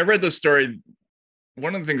when I read this story,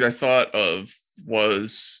 one of the things I thought of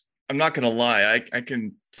was, I'm not going to lie, I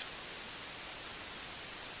can.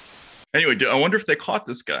 Anyway, I wonder if they caught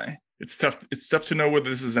this guy. It's tough to know whether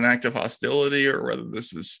this is an act of hostility or whether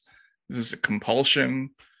this is a compulsion,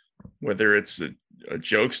 whether it's a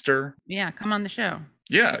jokester. Yeah, come on the show.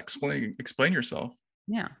 Yeah, explain yourself.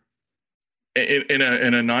 Yeah. In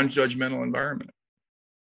a non-judgmental environment.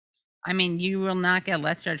 I mean, you will not get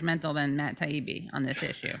less judgmental than Matt Taibbi on this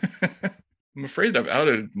issue. I'm afraid I've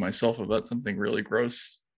outed myself about something really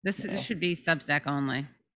gross. This should be Substack only.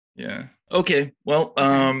 Yeah. Okay. Well,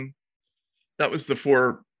 that was the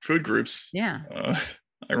 4 food groups. Yeah.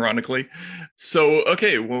 Ironically. So,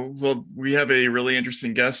 okay. Well, we have a really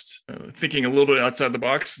interesting guest, thinking a little bit outside the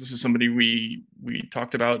box. This is somebody we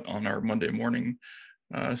talked about on our Monday morning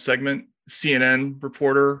segment. CNN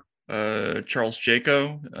reporter Charles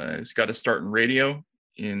Jaco has got a start in radio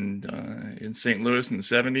in St. Louis in the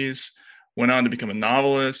 70s. Went on to become a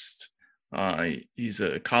novelist. He's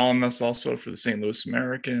a columnist also for the St. Louis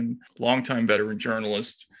American, longtime veteran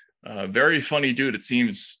journalist. Very funny dude, it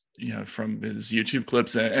seems, from his YouTube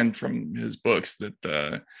clips and from his books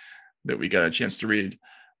that we got a chance to read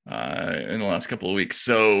in the last couple of weeks.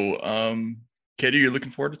 So, Katie, you're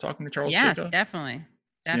looking forward to talking to Charles Jaco? Yes, definitely.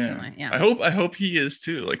 Yeah. I hope he is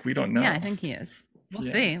too. Like, we don't know. Yeah, I think he is. We'll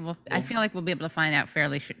see. I feel like we'll be able to find out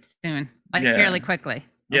fairly soon, fairly quickly.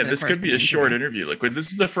 Yeah, this could be a short interview. Like, this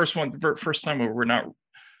is the first time where we're not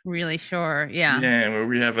really sure. Yeah. Yeah, where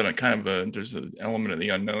we have there's an element of the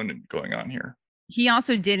unknown going on here. He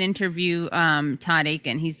also did interview Todd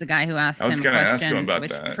Akin. He's the guy who asked him a question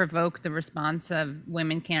which provoked the response of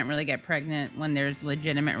women can't really get pregnant when there's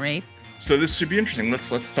legitimate rape. So this should be interesting. Let's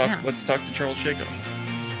talk. Yeah. Let's talk to Charles Jaco.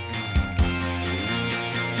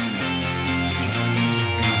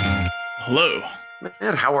 Hello.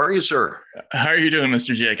 Matt, how are you, sir? How are you doing,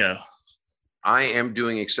 Mr. Jaco? I am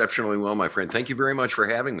doing exceptionally well, my friend. Thank you very much for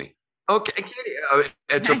having me. Okay, Katie,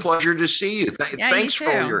 it's a pleasure to see you. Thanks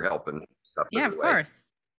for all your help and stuff. Yeah, of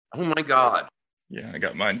course. Oh my God. Yeah, I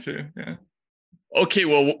got mine too. Yeah. Okay,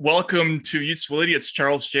 well, welcome to Useful Idiots,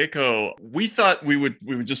 Charles Jaco. We thought we would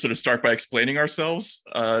just sort of start by explaining ourselves,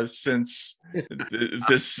 since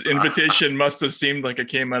this invitation must have seemed like it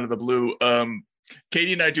came out of the blue.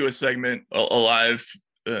 Katie and I do a segment, a live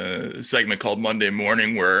segment called Monday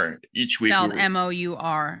Morning, where each week spelled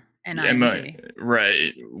MOURNING.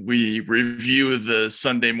 Right. We review the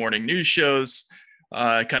Sunday morning news shows,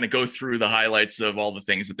 kind of go through the highlights of all the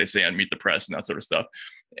things that they say on Meet the Press and that sort of stuff.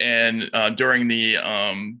 And during the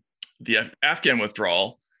Afghan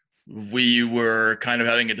withdrawal, we were kind of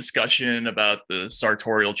having a discussion about the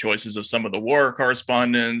sartorial choices of some of the war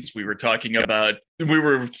correspondents. We were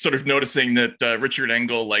sort of noticing that Richard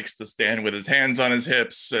Engel likes to stand with his hands on his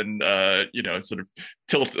hips and, sort of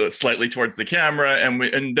tilt slightly towards the camera.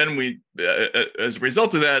 And then we, as a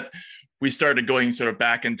result of that, we started going sort of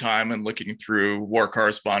back in time and looking through war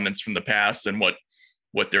correspondents from the past and what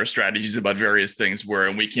their strategies about various things were.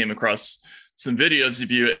 And we came across some videos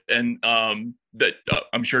of you and that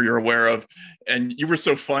I'm sure you're aware of. And you were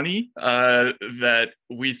so funny that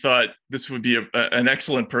we thought this would be an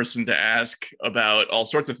excellent person to ask about all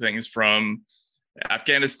sorts of things, from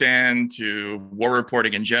Afghanistan to war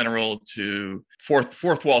reporting in general to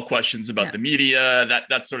fourth wall questions about the media,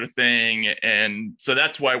 that sort of thing. And so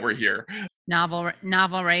that's why we're here. Novel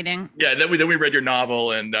writing. Yeah, then we read your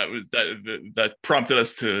novel, and that prompted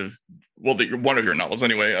us to, one of your novels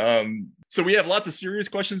anyway. So we have lots of serious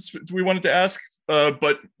questions we wanted to ask,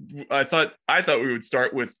 but I thought we would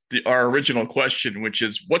start with our original question, which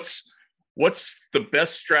is what's the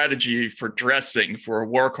best strategy for dressing for a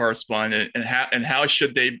war correspondent, and how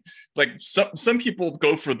should they, like, some people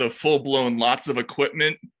go for the full-blown lots of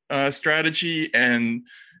equipment strategy, and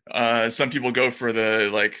some people go for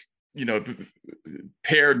the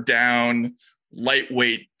pared down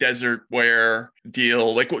lightweight desert wear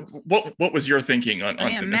deal. Like, what was your thinking on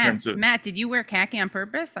in terms of Matt? Did you wear khaki on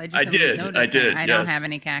purpose? I did. I don't have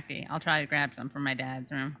any khaki. I'll try to grab some from my dad's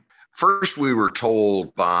room. First, we were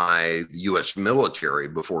told by the U.S. military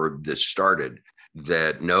before this started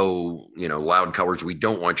that no, loud colors. We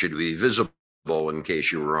don't want you to be visible in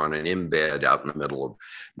case you were on an embed out in the middle of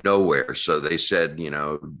nowhere. So they said,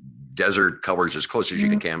 desert colors as close as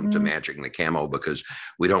you can to matching the camo, because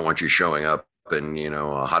we don't want you showing up in,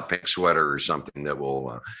 a hot pink sweater or something that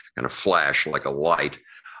will kind of flash like a light.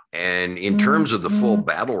 And in terms of the full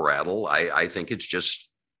battle rattle, I think it's just,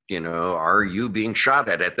 are you being shot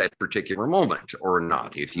at that particular moment or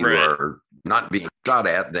not? If you are not being shot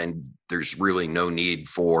at, then there's really no need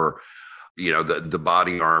for, the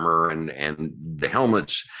body armor and the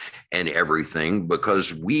helmets and everything,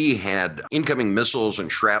 because we had incoming missiles and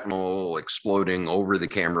shrapnel exploding over the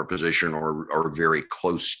camera position or very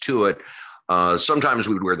close to it. Sometimes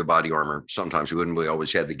we would wear the body armor. Sometimes we wouldn't. We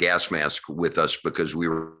always had the gas mask with us because we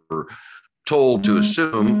were told to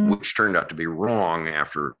assume, which turned out to be wrong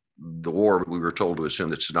after the war, we were told to assume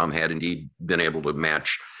that Saddam had indeed been able to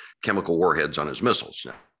match chemical warheads on his missiles.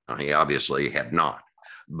 Now, he obviously had not.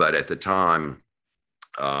 But at the time,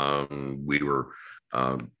 We were,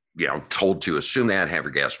 told to assume that, have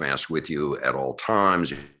your gas mask with you at all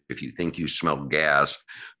times. If you think you smell gas,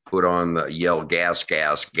 put on yell gas,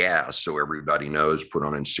 gas, gas, so everybody knows. Put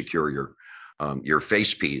on and secure your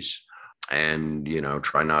face piece, and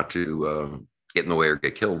try not to get in the way or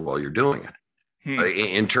get killed while you're doing it.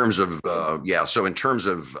 In terms of so in terms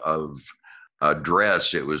of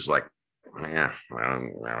dress, it was like, kind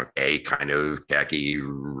of khaki,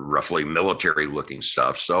 roughly military looking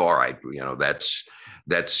stuff. So all right,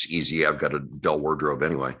 that's easy. I've got a dull wardrobe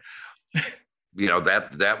anyway.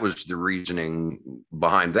 That was the reasoning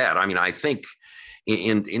behind that. I mean, I think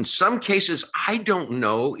in some cases, I don't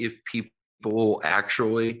know if people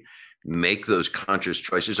actually make those conscious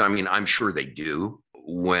choices. I mean, I'm sure they do.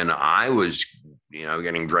 When I was,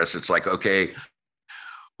 getting dressed, it's like, okay,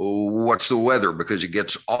 what's the weather? Because it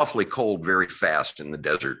gets awfully cold very fast in the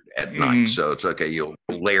desert at night. So it's okay. You'll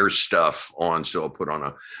layer stuff on. So I'll put on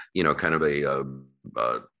a, kind of a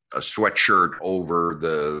sweatshirt over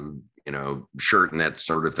the, shirt and that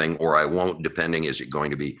sort of thing, or I won't, depending. Is it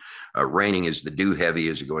going to be raining? Is the dew heavy?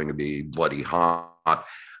 Is it going to be bloody hot?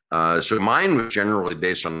 So mine was generally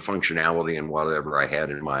based on functionality and whatever I had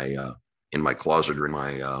in my closet or in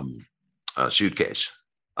my suitcase.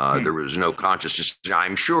 There was no consciousness.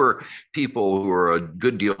 I'm sure people who are a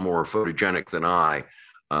good deal more photogenic than I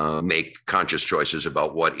make conscious choices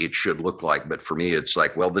about what it should look like. But for me, it's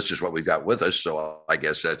like, well, this is what we've got with us, so I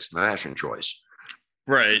guess that's the fashion choice.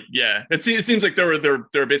 Right. Yeah. It seems like there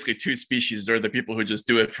are basically two species. There are the people who just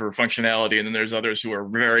do it for functionality, and then there's others who are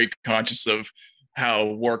very conscious of how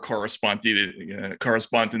war correspondent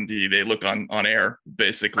they look on air,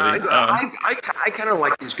 basically. I kind of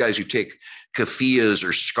like these guys who take keffiyehs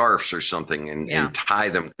or scarves or something and tie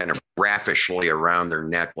them kind of raffishly around their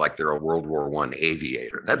neck like they're a World War I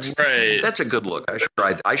aviator. That's right. That's a good look.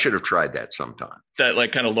 I should have tried that sometime. That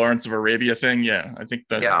like kind of Lawrence of Arabia thing. Yeah, I think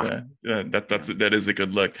that that is a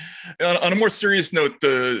good look. On a more serious note,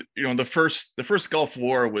 the first Gulf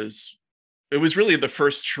War was really the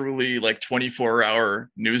first truly like 24-hour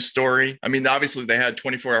news story. I mean, obviously they had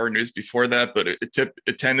 24-hour news before that, but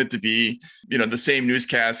it tended to be, the same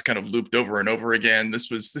newscast kind of looped over and over again.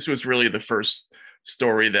 This was really the first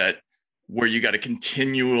story where you got a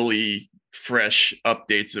continually fresh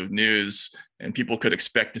updates of news, and people could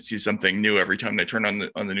expect to see something new every time they turn on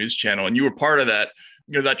the news channel. And you were part of that,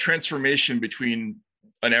 that transformation between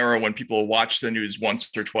an era when people watch the news once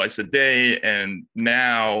or twice a day, and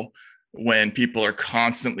now when people are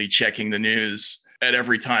constantly checking the news at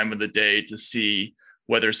every time of the day to see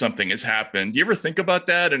whether something has happened. Do you ever think about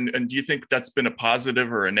that? And do you think that's been a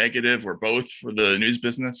positive or a negative or both for the news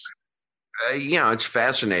business? It's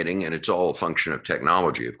fascinating, and it's all a function of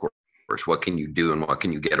technology, of course. What can you do and what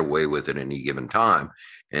can you get away with at any given time?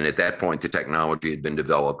 And at that point, the technology had been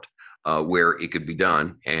developed where it could be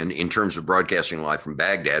done. And in terms of broadcasting live from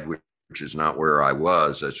Baghdad, which is not where I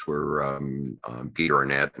was. That's where Peter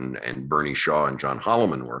Arnett and Bernie Shaw and John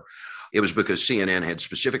Holloman were. It was because CNN had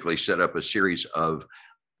specifically set up a series of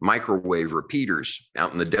microwave repeaters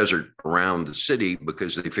out in the desert around the city,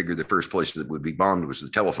 because they figured the first place that would be bombed was the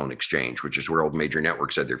telephone exchange, which is where all the major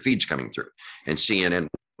networks had their feeds coming through. And CNN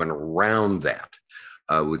went around that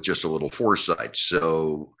with just a little foresight.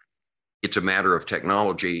 So it's a matter of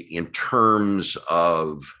technology. In terms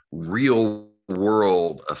of real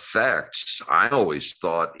world effects, I always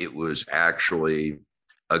thought it was actually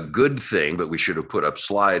a good thing, but we should have put up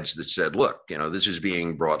slides that said, look, this is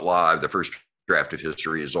being brought live. The first draft of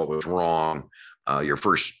history is always wrong. Your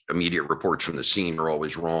first immediate reports from the scene are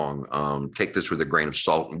always wrong. Take this with a grain of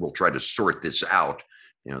salt, and we'll try to sort this out.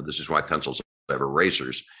 This is why pencils have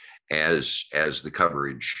erasers as the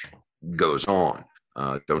coverage goes on.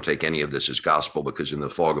 Don't take any of this as gospel, because in the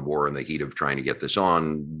fog of war and the heat of trying to get this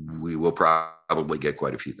on, we will probably get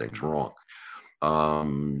quite a few things wrong,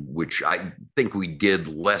 which I think we did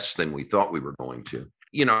less than we thought we were going to.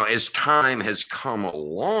 As time has come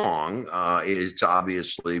along, it's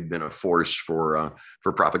obviously been a force for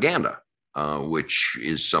propaganda, which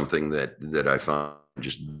is something that I found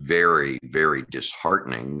just very, very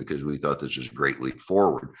disheartening, because we thought this was a great leap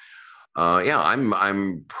forward.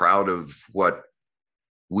 I'm proud of what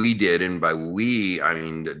we did, and by we, I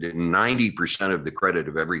mean 90% of the credit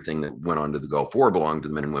of everything that went on to the Gulf War belonged to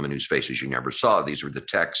the men and women whose faces you never saw. These were the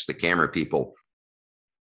techs, the camera people,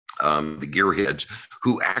 the gearheads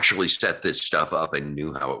who actually set this stuff up and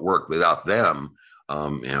knew how it worked. Without them,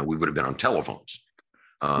 we would have been on telephones.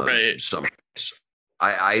 Right.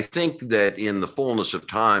 I think that in the fullness of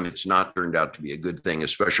time, it's not turned out to be a good thing,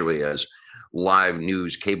 especially as live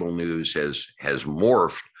news, cable news has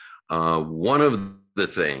morphed. One of the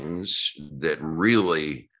things that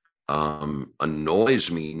really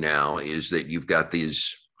annoys me now is that you've got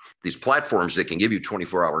these platforms that can give you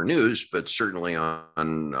 24-hour news, but certainly on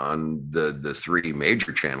the three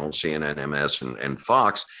major channels, CNN, MS, and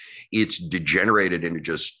Fox, it's degenerated into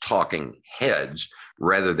just talking heads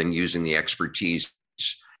rather than using the expertise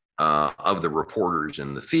of the reporters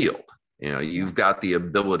in the field. You know, you've got the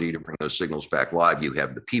ability to bring those signals back live. You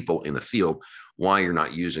have the people in the field. Why you're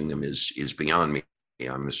not using them is beyond me.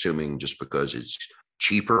 I'm assuming just because it's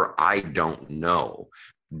cheaper. I don't know.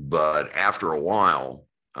 But after a while,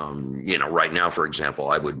 you know, right now, for example,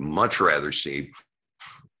 I would much rather see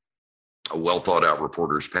a well thought out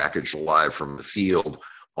reporter's package live from the field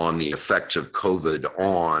on the effects of COVID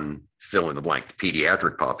on fill in the blank, the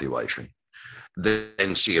pediatric population,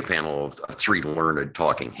 than see a panel of three learned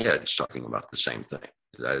talking heads talking about the same thing.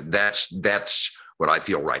 That's what I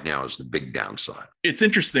feel right now is the big downside. It's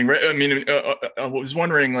interesting, right? I mean, I was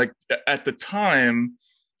wondering, like, at the time,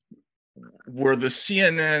 were the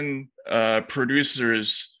CNN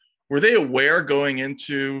producers, were they aware going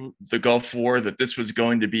into the Gulf War that this was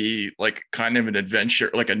going to be like kind of an adventure,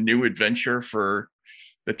 like a new adventure for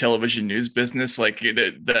the television news business? Like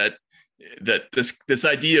that this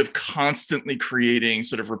idea of constantly creating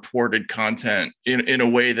sort of reported content in a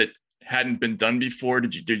way that hadn't been done before.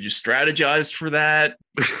 Did you strategize for that?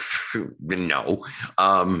 No.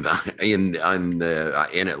 In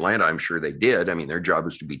Atlanta, I'm sure they did. I mean, their job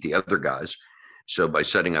was to beat the other guys. So by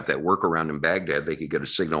setting up that workaround in Baghdad, they could get a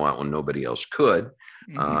signal out when nobody else could.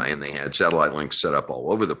 And they had satellite links set up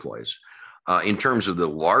all over the place. In terms of the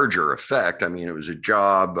larger effect, I mean, it was a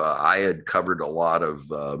job. I had covered a lot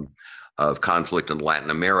of conflict in Latin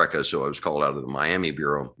America. So I was called out of the Miami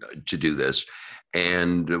bureau to do this.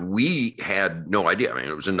 And we had no idea. I mean,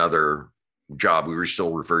 it was another job. We were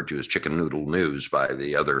still referred to as chicken noodle news by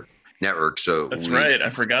the other network. So that's right. I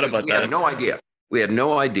forgot about that. We had no idea. We had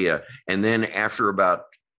no idea. And then after about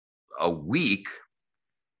a week,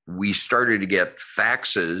 we started to get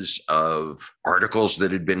faxes of articles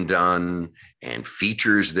that had been done and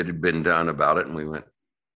features that had been done about it. And we went,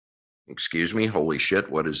 excuse me, holy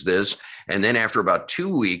shit, what is this? And then after about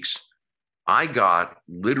 2 weeks, I got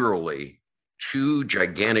literally 2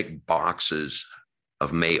 gigantic boxes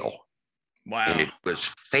of mail. Wow. And it was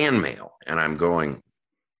fan mail. And I'm going,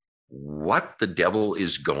 what the devil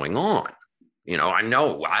is going on? You know, I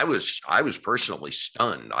know I was personally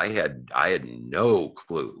stunned. I had no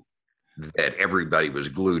clue that everybody was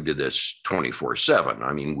glued to this 24/7.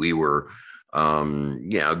 I mean, we were,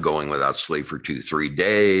 going without sleep for 2-3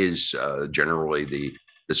 days. Generally, the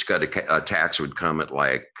Scud attacks would come at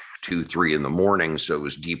like 2-3 in the morning. So it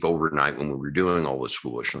was deep overnight when we were doing all this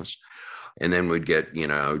foolishness. And then we'd get,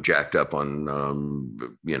 jacked up on,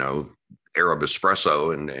 Arab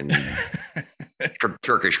espresso and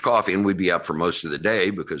Turkish coffee. And we'd be up for most of the day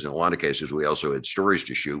because in a lot of cases, we also had stories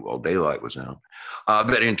to shoot while daylight was out.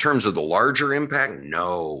 But in terms of the larger impact,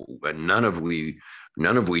 no, none of we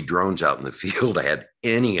drones out in the field had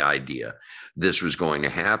any idea this was going to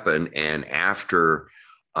happen. And after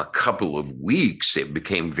a couple of weeks, it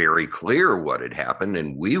became very clear what had happened,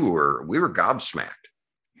 and we were gobsmacked.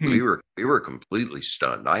 We were completely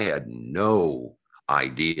stunned. I had no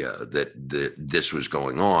idea that this was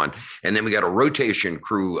going on. And then we got a rotation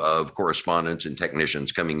crew of correspondents and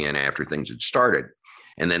technicians coming in after things had started,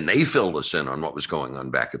 and then they filled us in on what was going on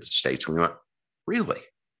back at the States. We went, really?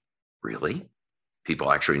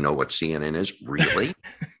 People actually know what CNN is? Really?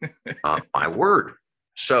 My word.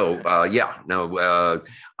 So,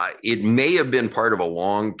 it may have been part of a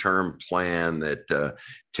long-term plan that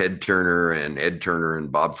Ted Turner and Ed Turner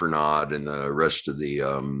and Bob Fernand and the rest of the,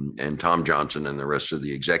 and Tom Johnson and the rest of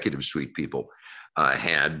the executive suite people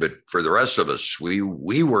had. But for the rest of us, we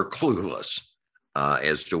were clueless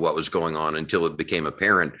as to what was going on until it became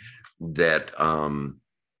apparent that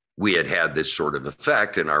we had this sort of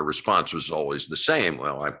effect, and our response was always the same.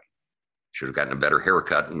 Well, I should have gotten a better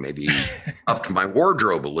haircut and maybe upped my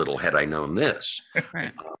wardrobe a little had I known this.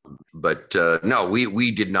 Right. But no,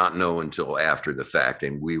 we did not know until after the fact,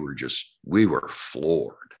 and we were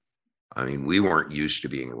floored. I mean, we weren't used to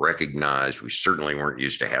being recognized. We certainly weren't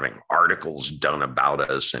used to having articles done about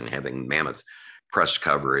us and having mammoth press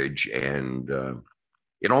coverage. And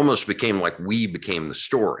it almost became like we became the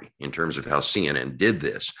story in terms of how CNN did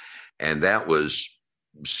this. And that was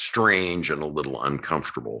strange and a little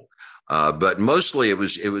uncomfortable. But mostly it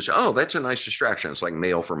was, oh, that's a nice distraction. It's like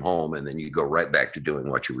mail from home. And then you go right back to doing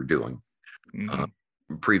what you were doing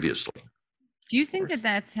previously. Do you think that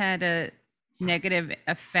that's had a negative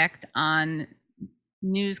effect on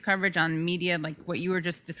news coverage on media, like what you were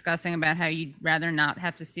just discussing about how you'd rather not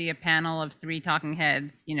have to see a panel of 3 talking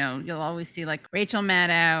heads. You know, you'll always see like Rachel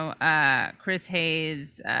Maddow, Chris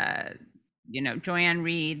Hayes, Joanne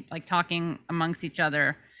Reed, like talking amongst each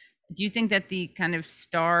other. Do you think that the kind of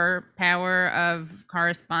star power of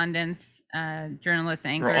correspondents, journalists,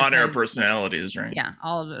 anchors, or on-air personalities, right? Yeah,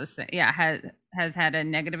 all of those things. Yeah, has had a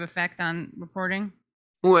negative effect on reporting?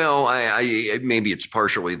 Well, I maybe it's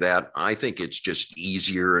partially that. I think it's just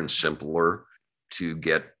easier and simpler to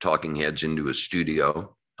get talking heads into a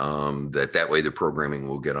studio. That way the programming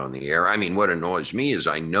will get on the air. I mean, what annoys me is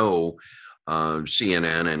I know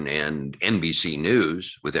CNN and NBC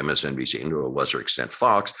News, with MSNBC and to a lesser extent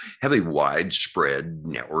Fox, have a widespread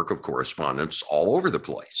network of correspondents all over the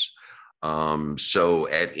place. So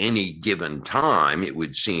at any given time, it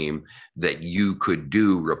would seem that you could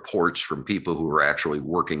do reports from people who are actually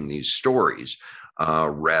working these stories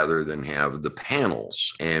rather than have the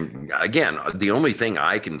panels. And again, the only thing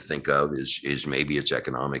I can think of is maybe it's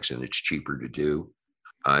economics and it's cheaper to do.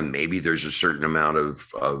 Maybe there's a certain amount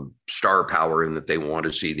of star power in that they want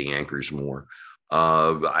to see the anchors more.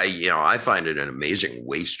 I find it an amazing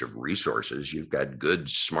waste of resources. You've got good,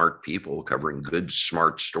 smart people covering good,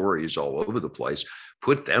 smart stories all over the place.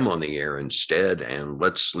 Put them on the air instead, and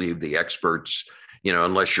let's leave the experts,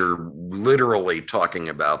 unless you're literally talking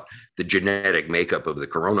about the genetic makeup of the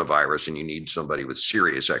coronavirus and you need somebody with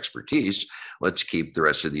serious expertise, let's keep the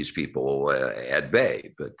rest of these people at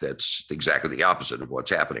bay. But that's exactly the opposite of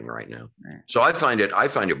what's happening right now. Right. So I find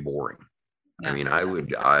it boring. Yeah. I mean,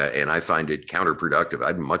 I find it counterproductive.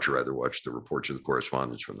 I'd much rather watch the reports of the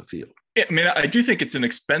correspondents from the field. Yeah, I mean, I do think it's an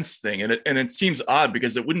expense thing, and it seems odd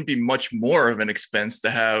because it wouldn't be much more of an expense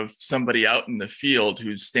to have somebody out in the field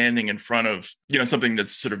who's standing in front of, something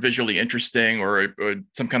that's sort of visually interesting or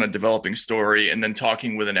some kind of developing story, and then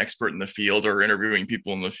talking with an expert in the field or interviewing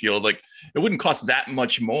people in the field. Like, it wouldn't cost that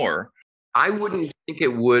much more. I wouldn't think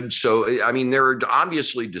it would. So, I mean, there are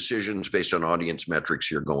obviously decisions based on audience metrics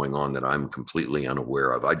here going on that I'm completely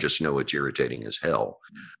unaware of. I just know it's irritating as hell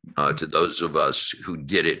to those of us who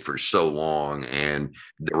did it for so long. And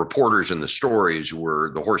the reporters and the stories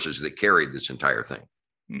were the horses that carried this entire thing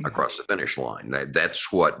across the finish line.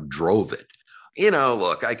 That's what drove it.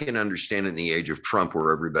 Look, I can understand in the age of Trump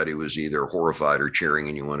where everybody was either horrified or cheering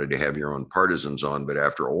and you wanted to have your own partisans on. But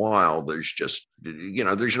after a while, there's just,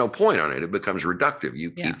 there's no point on it. It becomes reductive.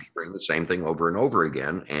 You keep hearing the same thing over and over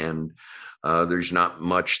again. And there's not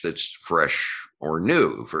much that's fresh or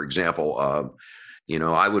new. For example,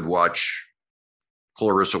 I would watch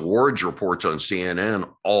Clarissa Ward's reports on CNN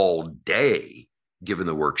all day, given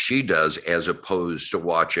the work she does, as opposed to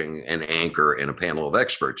watching an anchor and a panel of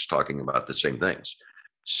experts talking about the same things.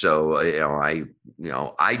 So,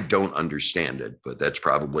 I don't understand it, but that's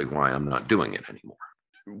probably why I'm not doing it anymore.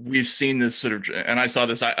 We've seen this sort of, and I saw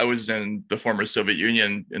this, I was in the former Soviet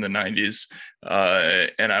Union in the 90s,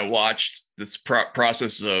 and I watched this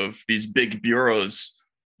process of these big bureaus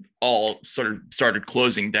all sort of started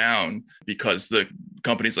closing down because the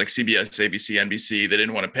companies like CBS, ABC, NBC, they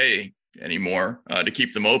didn't want to pay anymore to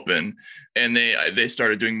keep them open, and they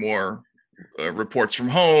started doing more reports from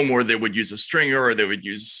home, or they would use a stringer, or they would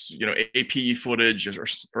use AP footage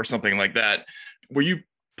or something like that. Were you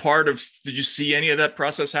did you see any of that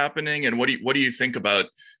process happening, and what do you think about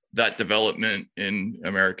that development in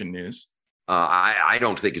American news? I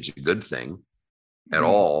don't think it's a good thing at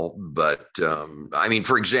all, but I mean,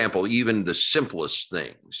 for example, even the simplest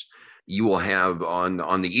things. You will have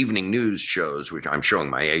on the evening news shows, which I'm showing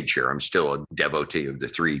my age here. I'm still a devotee of the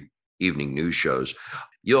 3 evening news shows.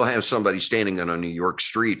 You'll have somebody standing on a New York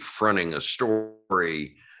street fronting a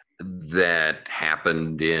story that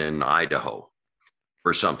happened in Idaho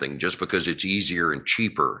or something, just because it's easier and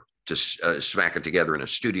cheaper to smack it together in a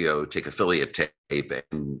studio, take affiliate tape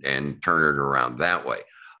and turn it around that way.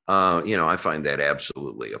 I find that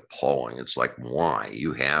absolutely appalling. It's like, why?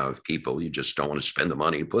 You have people, you just don't want to spend the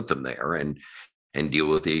money to put them there and deal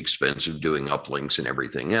with the expense of doing uplinks and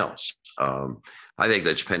everything else. I think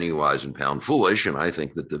that's penny wise and pound foolish. And I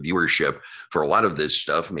think that the viewership for a lot of this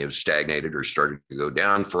stuff may have stagnated or started to go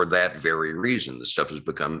down for that very reason. The stuff has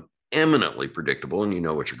become eminently predictable, and you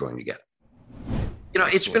know what you're going to get.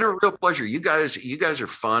 It's been a real pleasure. You guys are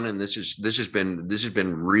fun, and this has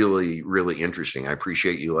been really, really interesting. I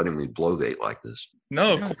appreciate you letting me blovate like this.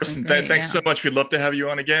 No, of course. And thanks so much. We'd love to have you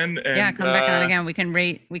on again. And, come back on again. We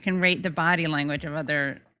can rate the body language of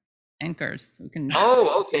other anchors.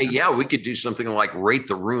 Oh, okay. Yeah, we could do something like Rate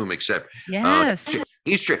the Room, except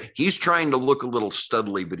he's trying to look a little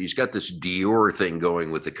studly, but he's got this Dior thing going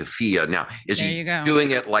with the keffiyeh. Now, is he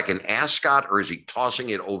doing it like an ascot, or is he tossing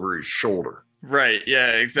it over his shoulder? Right.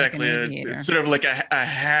 Yeah, exactly. aviator. It's sort of like a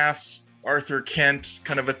half Arthur Kent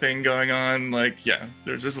kind of a thing going on. Like, yeah,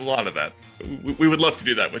 there's a lot of that. We would love to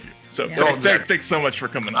do that with you. So Yeah. thanks so much for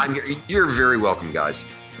coming on. You're very welcome, guys.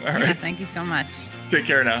 All right. Yeah, thank you so much. Take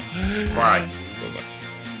care now. Bye. Bye-bye.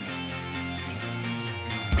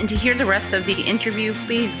 And to hear the rest of the interview,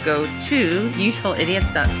 please go to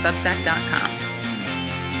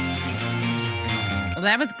usefulidiots.substack.com. Well,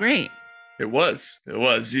 that was great. It was.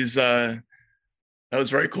 He's that was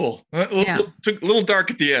very cool. Yeah. Took a little dark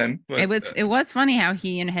at the end. But, It was funny how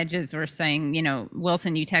he and Hedges were saying,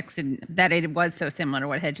 Wilson, you texted that it was so similar to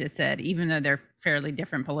what Hedges said, even though they're fairly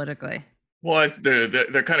different politically. Well,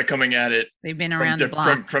 they're kind of coming at it. They've been around the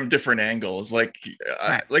block from different angles. Like,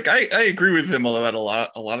 Right. I agree with him about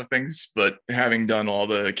a lot of things, but having done all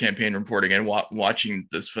the campaign reporting and watching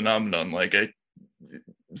this phenomenon, like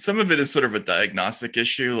some of it is sort of a diagnostic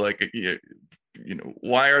issue. Like,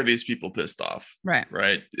 why are these people pissed off?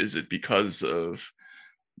 Right? Is it because of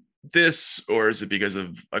this, or is it because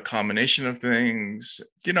of a combination of things?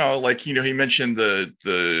 He mentioned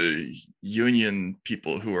the union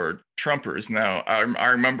people who are Trumpers. Now, I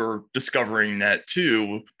remember discovering that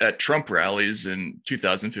too at Trump rallies in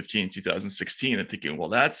 2015, 2016, and thinking, well,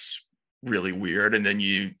 that's really weird. And then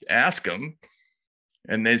you ask them,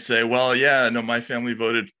 and they say, well, yeah, no, my family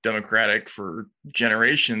voted Democratic for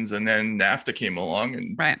generations, and then NAFTA came along,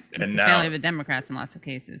 and It's now a failure of the Democrats in lots of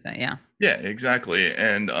cases. Yeah, exactly.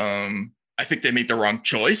 And I think they made the wrong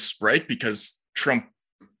choice, right? Because Trump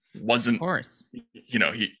wasn't, of course,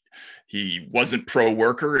 he wasn't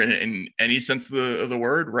pro-worker in any sense of the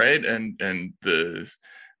word, right? And the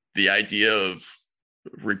idea of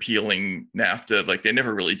repealing NAFTA, like, they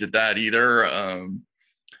never really did that either.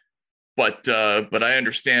 But I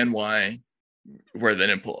understand where that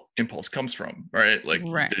impulse comes from, right? Like,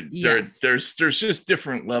 there's just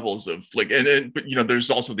different levels of like, but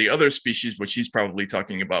there's also the other species, which he's probably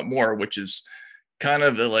talking about more, which is kind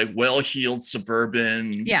of the like well-heeled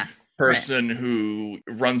suburban person who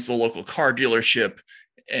runs the local car dealership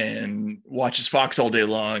and watches Fox all day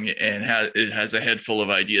long and has a head full of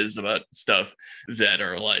ideas about stuff that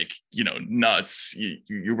are like, nuts.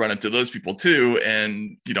 You run into those people too.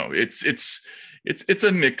 And, it's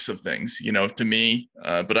a mix of things, to me,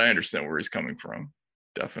 but I understand where he's coming from.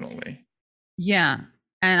 Definitely. Yeah.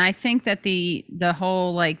 And I think that the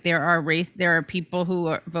whole, like, there are people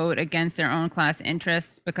who vote against their own class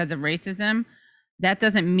interests because of racism. That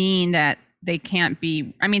doesn't mean that they can't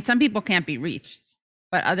be, some people can't be reached,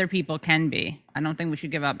 but other people can be. I don't think we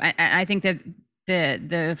should give up. I think that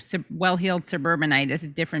the well-heeled suburbanite is a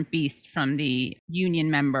different beast from the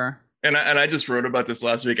union member. And I just wrote about this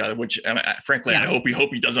last week, frankly, I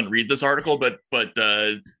hope he doesn't read this article, but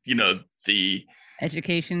the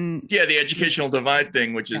education. Yeah, the educational divide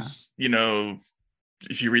thing, which is,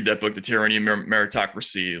 if you read that book, The Tyranny of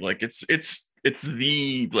Meritocracy, like it's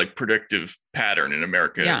the like predictive pattern in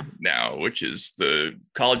America now, which is the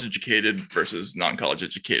college educated versus non-college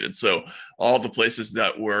educated. So all the places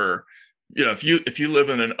that were, if you live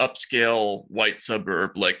in an upscale white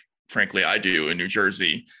suburb, like frankly I do in New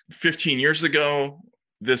Jersey, 15 years ago,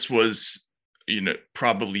 this was,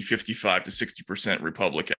 probably 55 to 60%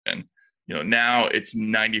 Republican. Now it's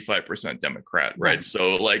 95% Democrat, right?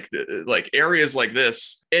 So like areas like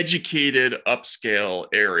this, educated upscale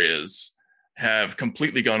areas, have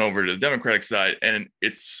completely gone over to the Democratic side, and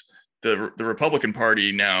it's the Republican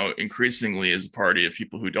Party now increasingly is a party of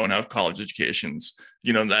people who don't have college educations.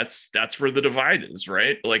 That's where the divide is,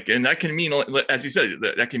 right? Like, and that can mean, as you said,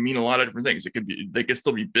 that can mean a lot of different things. It could be, they could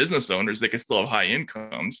still be business owners, they could still have high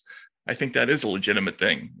incomes. I think that is a legitimate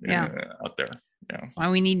thing out there. Yeah. That's why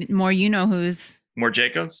we need more who's. More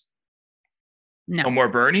Jacobs? No. Oh,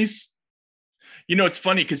 more Bernies? It's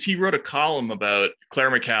funny because he wrote a column about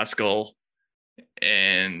Claire McCaskill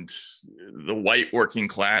and the white working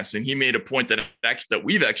class, and he made a point that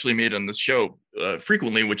we've actually made on this show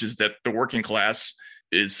frequently, which is that the working class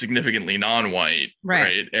is significantly non-white,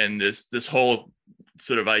 right? And this whole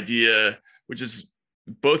sort of idea, which is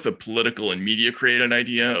both a political and media created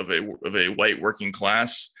idea of a white working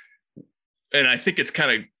class, and I think it's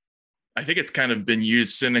kind of been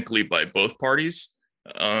used cynically by both parties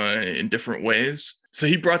in different ways. So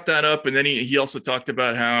he brought that up, and then he also talked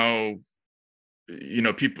about how,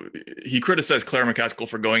 he criticized Claire McCaskill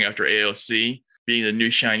for going after AOC being the new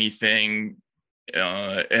shiny thing.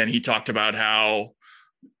 And he talked about how,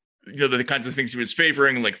 the kinds of things he was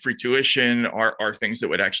favoring, like free tuition, are things that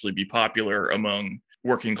would actually be popular among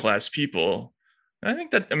working class people. I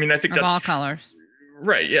think that's of all colors.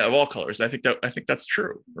 Right. Yeah. Of all colors. I think that's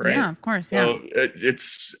true. Right. Yeah, of course. Yeah. So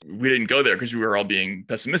we didn't go there because we were all being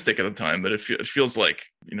pessimistic at the time, but it feels like,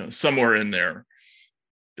 somewhere in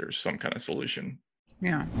there's some kind of solution.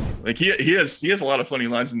 Yeah. Like he has a lot of funny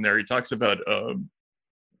lines in there. He talks about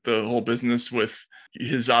the whole business with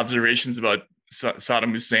his observations about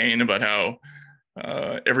Saddam Hussein, about how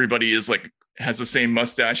everybody has the same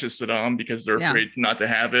mustache as Saddam because they're afraid not to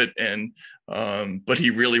have it, and but he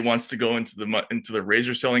really wants to go into the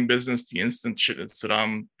razor selling business the instant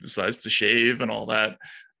Saddam decides to shave and all that.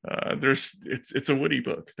 It's a witty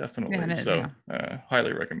book, definitely. Yeah, so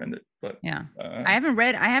highly recommend it. But I haven't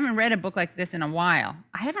read a book like this in a while.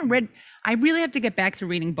 I really have to get back to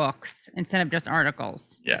reading books instead of just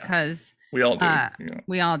articles. Yeah, because we all do.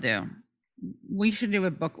 We all do. We should do a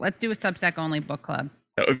book. Let's do a Substack only book club.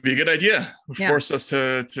 That would be a good idea. Force us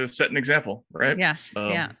to set an example, right? Yes.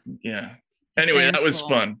 Yeah. Anyway, that was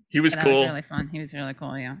fun. He was cool. That was really fun. He was really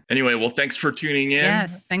cool. Yeah. Anyway, well, thanks for tuning in.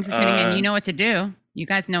 Yes, thanks for tuning in. You know what to do. You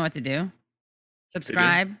guys know what to do.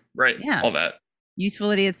 Subscribe. Right. Yeah. All that.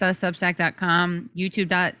 UsefulIdiots.substack.com,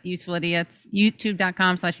 YouTube.usefulidiots,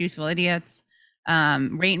 YouTube.com/usefulidiots.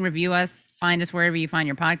 Rate and review us. Find us wherever you find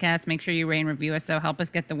your podcast. Make sure you rate and review us. So help us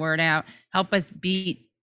get the word out. Help us beat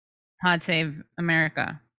Pod Save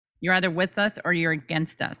America. You're either with us or you're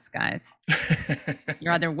against us, guys.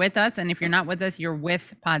 You're either with us, and if you're not with us, you're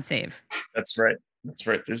with Pod Save. That's right.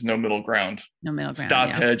 There's no middle ground. No middle ground.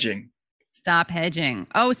 Stop hedging. Stop hedging.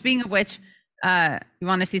 Oh, speaking of which, you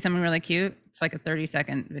want to see something really cute? It's like a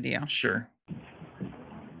 30-second video. Sure.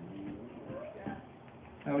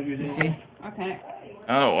 How was your day? Okay.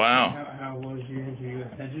 Oh, wow. How was your interview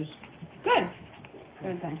with Hedges? Good,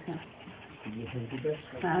 thanks. Did you hedge your bets?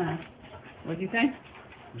 What'd you say?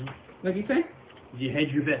 What'd you say? Did you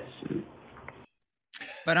hedge your bets?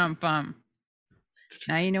 But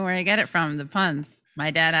now you know where I get it from, the puns. My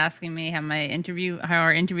dad asking me how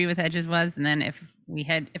our interview with Hedges was, and then if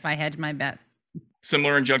I hedge my bets.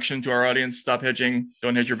 Similar injunction to our audience: stop hedging,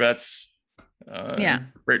 don't hedge your bets.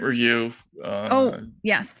 Rate, review.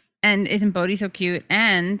 Yes. And isn't Bodhi so cute?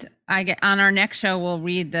 And on our next show, we'll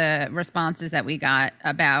read the responses that we got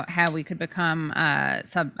about how we could become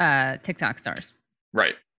TikTok stars.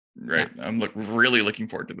 Right. Yeah. I'm really looking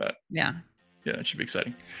forward to that. Yeah. Yeah, it should be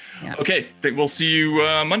exciting. Yeah. Okay, we'll see you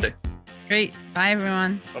Monday. Great. Bye,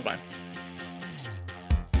 everyone. Bye-bye.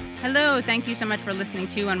 Hello. Thank you so much for listening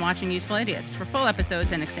to and watching Useful Idiots. For full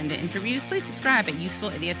episodes and extended interviews, please subscribe at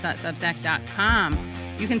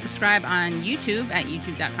usefulidiots.substack.com. You can subscribe on YouTube at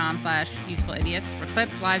youtube.com/usefulidiots for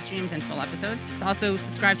clips, live streams, and full episodes. Also,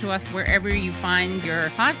 subscribe to us wherever you find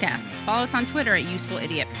your podcast. Follow us on Twitter at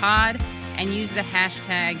UsefulIdiotPod and use the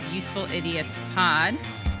hashtag UsefulIdiotsPod.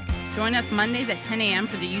 Join us Mondays at 10 a.m.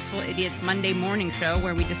 for the Useful Idiots Monday Morning Show,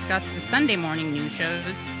 where we discuss the Sunday morning news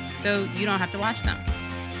shows so you don't have to watch them.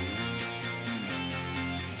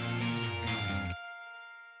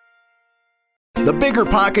 The Bigger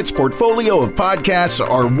Pockets portfolio of podcasts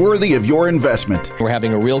are worthy of your investment. We're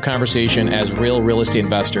having a real conversation as real estate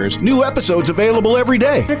investors. New episodes available every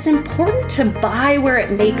day. It's important to buy where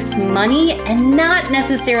it makes money and not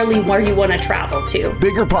necessarily where you want to travel to.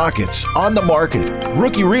 Bigger Pockets, On the Market,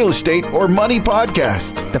 Rookie Real Estate, or Money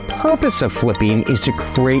Podcast. The purpose of flipping is to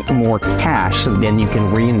create more cash so then you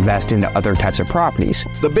can reinvest into other types of properties.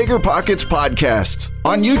 The Bigger Pockets Podcast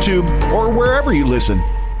on YouTube or wherever you listen.